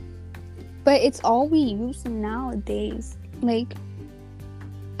 Yes. But it's all we use nowadays. Like,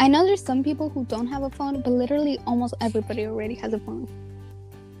 I know there's some people who don't have a phone, but literally almost everybody already has a phone.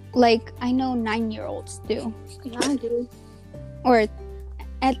 Like, I know 9-year-olds do. Yeah, I do. Or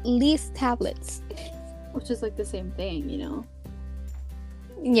at least tablets. Which is like the same thing, you know?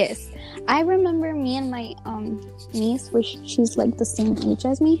 Yes. I remember me and my niece, which she's like the same age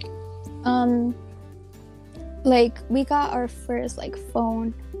as me. Like, we got our first like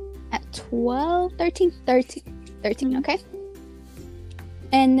phone at 13, okay?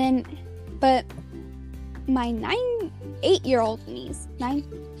 And then, but my 8-year-old niece, I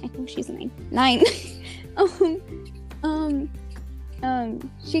think she's 9,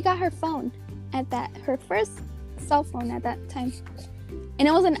 she got her phone her first cell phone at that time, and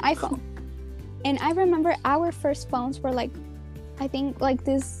it was an iPhone. And I remember our first phones were like, I think like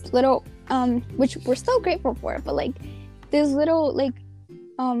this little which we're still grateful for, but like this little like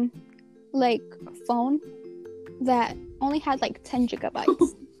phone that only had like 10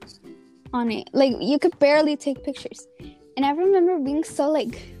 gigabytes on it. Like, you could barely take pictures. And I remember being so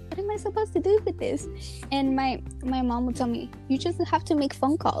like, what am I supposed to do with this? And my mom would tell me, you just have to make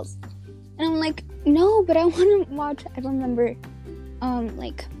phone calls. And I'm like, no, but I want to watch. I remember I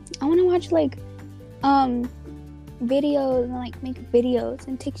want to watch like videos and like make videos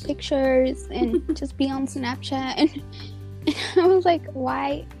and take pictures and just be on Snapchat. And I was like,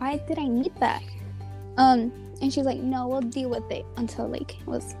 why did I need that? And she's like, no, we'll deal with it until like it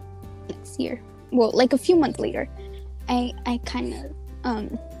was next year. Well, like a few months later, I kind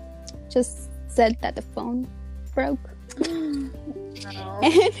of just said that the phone broke.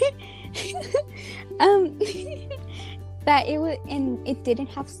 And that it was, and it didn't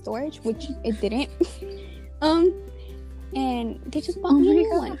have storage, which it didn't. And they just bought me a new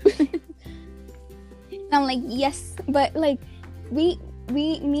one. And I'm like, yes, but like me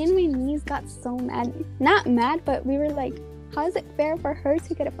and my niece got so mad. Not mad, but we were like, how is it fair for her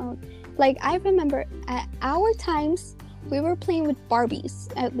to get a phone? Like, I remember at our times we were playing with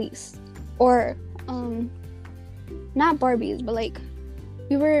Barbies at least, or not Barbies, but like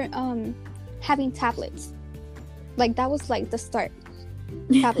we were having tablets. Like, that was like the start.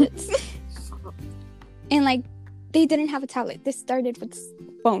 Tablets. And like, they didn't have a tablet. They started with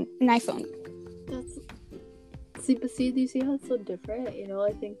an iPhone. Do you see how it's so different? You know,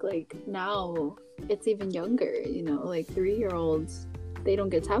 I think like now it's even younger, you know, like 3-year-olds, they don't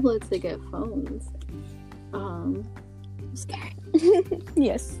get tablets, they get phones. Scary.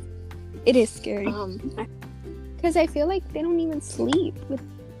 Yes, it is scary. Because I feel like they don't even sleep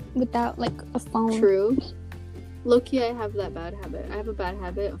without like a phone. True. Low-key, I have that bad habit. I have a bad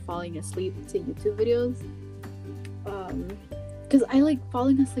habit of falling asleep to YouTube videos. Because I like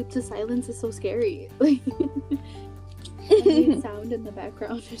falling asleep to silence is so scary. Like, I need sound in the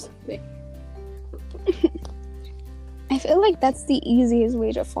background or something. I feel like that's the easiest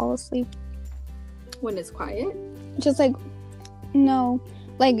way to fall asleep. When it's quiet? Just like, no,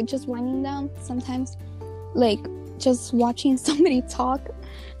 like just winding down sometimes. Like, just watching somebody talk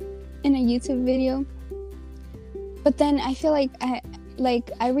in a YouTube video. But then I feel like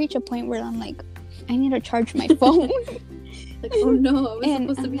I reach a point where I'm like, I need to charge my phone. Like, oh no, I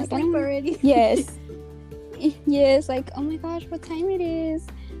was supposed to be asleep already. Yes. Yes, like, oh my gosh, what time it is?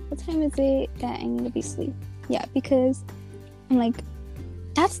 What time is it that I need to be asleep? Yeah, because I'm like,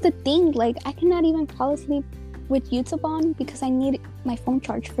 that's the thing. Like, I cannot even fall asleep with YouTube on because I need my phone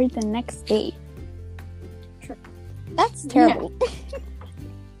charged for the next day. Sure. That's terrible.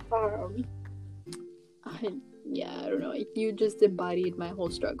 Yeah. I don't know. You just embodied my whole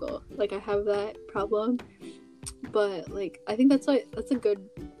struggle. Like, I have that problem. But like, I think that's a good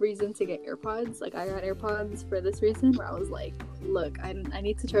reason to get AirPods. Like, I got AirPods for this reason, where I was like, look, I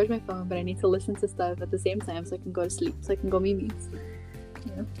need to charge my phone, but I need to listen to stuff at the same time so I can go to sleep, so I can go Mimi's.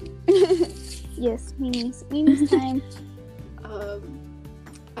 Yeah. Yes, Mimi's time.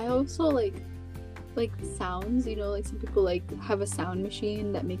 I also like sounds, you know, like some people like have a sound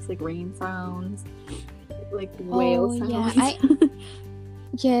machine that makes like rain sounds, like whale sounds. Yeah,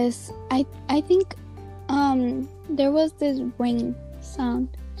 yes, I think there was this rain sound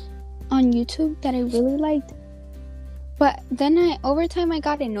on YouTube that I really liked, but then over time I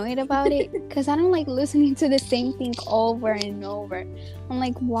got annoyed about it because I don't like listening to the same thing over and over. I'm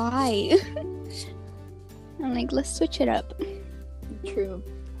like, why? I'm like, let's switch it up. True.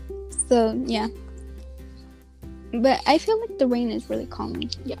 So yeah, but I feel like the rain is really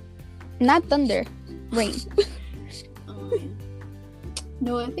calming. Yeah, not thunder, rain.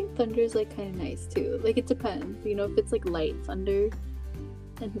 No, I think thunder is like kind of nice too. Like, it depends, you know, if it's like light thunder,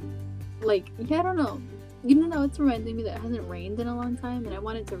 and like, yeah, I don't know. You know, it's reminding me that it hasn't rained in a long time, and I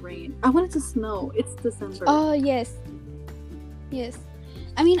want it to rain. I want it to snow. It's December. Oh yes.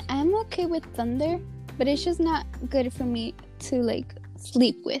 I mean, I'm okay with thunder, but it's just not good for me to like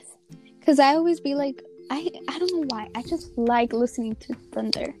sleep with, because I always be like, I don't know why, I just like listening to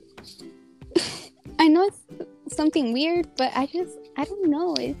thunder. I know it's something weird, but I don't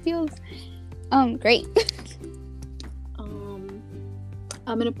know, it feels great.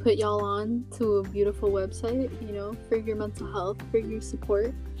 I'm gonna put y'all on to a beautiful website, you know, for your mental health, for your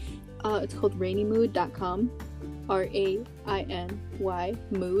support. It's called rainymood.com, RAINY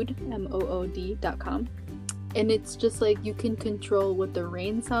mood MOOD.com. And it's just like, you can control what the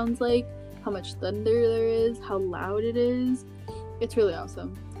rain sounds like, how much thunder there is, how loud it is. It's really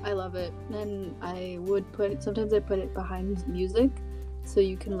awesome. I love it. And sometimes I put it behind music, so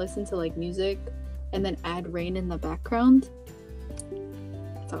you can listen to like music and then add rain in the background.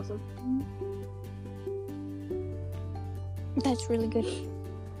 It's awesome. That's really good.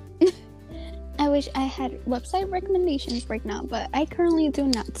 I wish I had website recommendations right now, but I currently do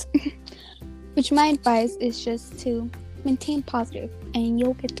not. Which my advice is just to maintain positive, and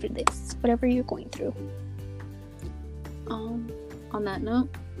you'll get through this, whatever you're going through. On that note,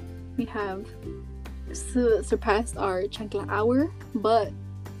 we have surpassed our chancla hour, but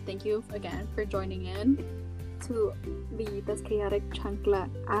thank you again for joining in to the That's Chaotic Chancla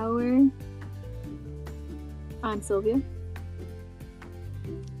Hour. I'm Silvia.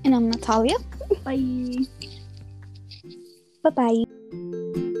 And I'm Natalia. Bye. Bye-bye.